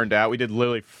just a little burned out. We did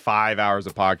literally 5 hours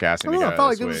of podcasting together. I felt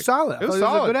like it was solid. It was a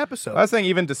good episode. I was saying,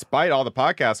 even despite all the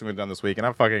podcasting we've done this week, and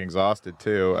I'm fucking exhausted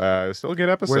too, still a good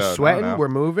episode. We're sweating, we're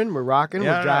moving, we're rocking,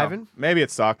 we're driving. Maybe it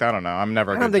sucked. I don't know. I'm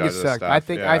never. I don't think it sucked. I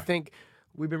think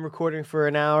we've been recording for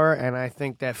an hour, and I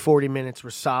think that 40 minutes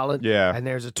were solid. Yeah. And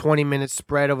there's a 20-minute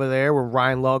spread over there where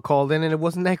Ryan Law called in, and it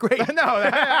wasn't that great.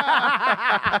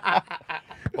 No.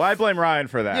 Well, I blame Ryan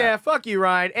for that. Yeah, fuck you,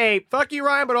 Ryan. Hey, fuck you,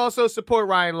 Ryan, but also support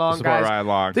Ryan Long, guys. Support Ryan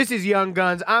Long. This is Young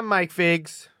Guns. I'm Mike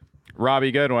Figs.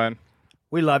 Robbie Goodwin.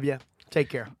 We love you. Take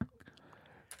care.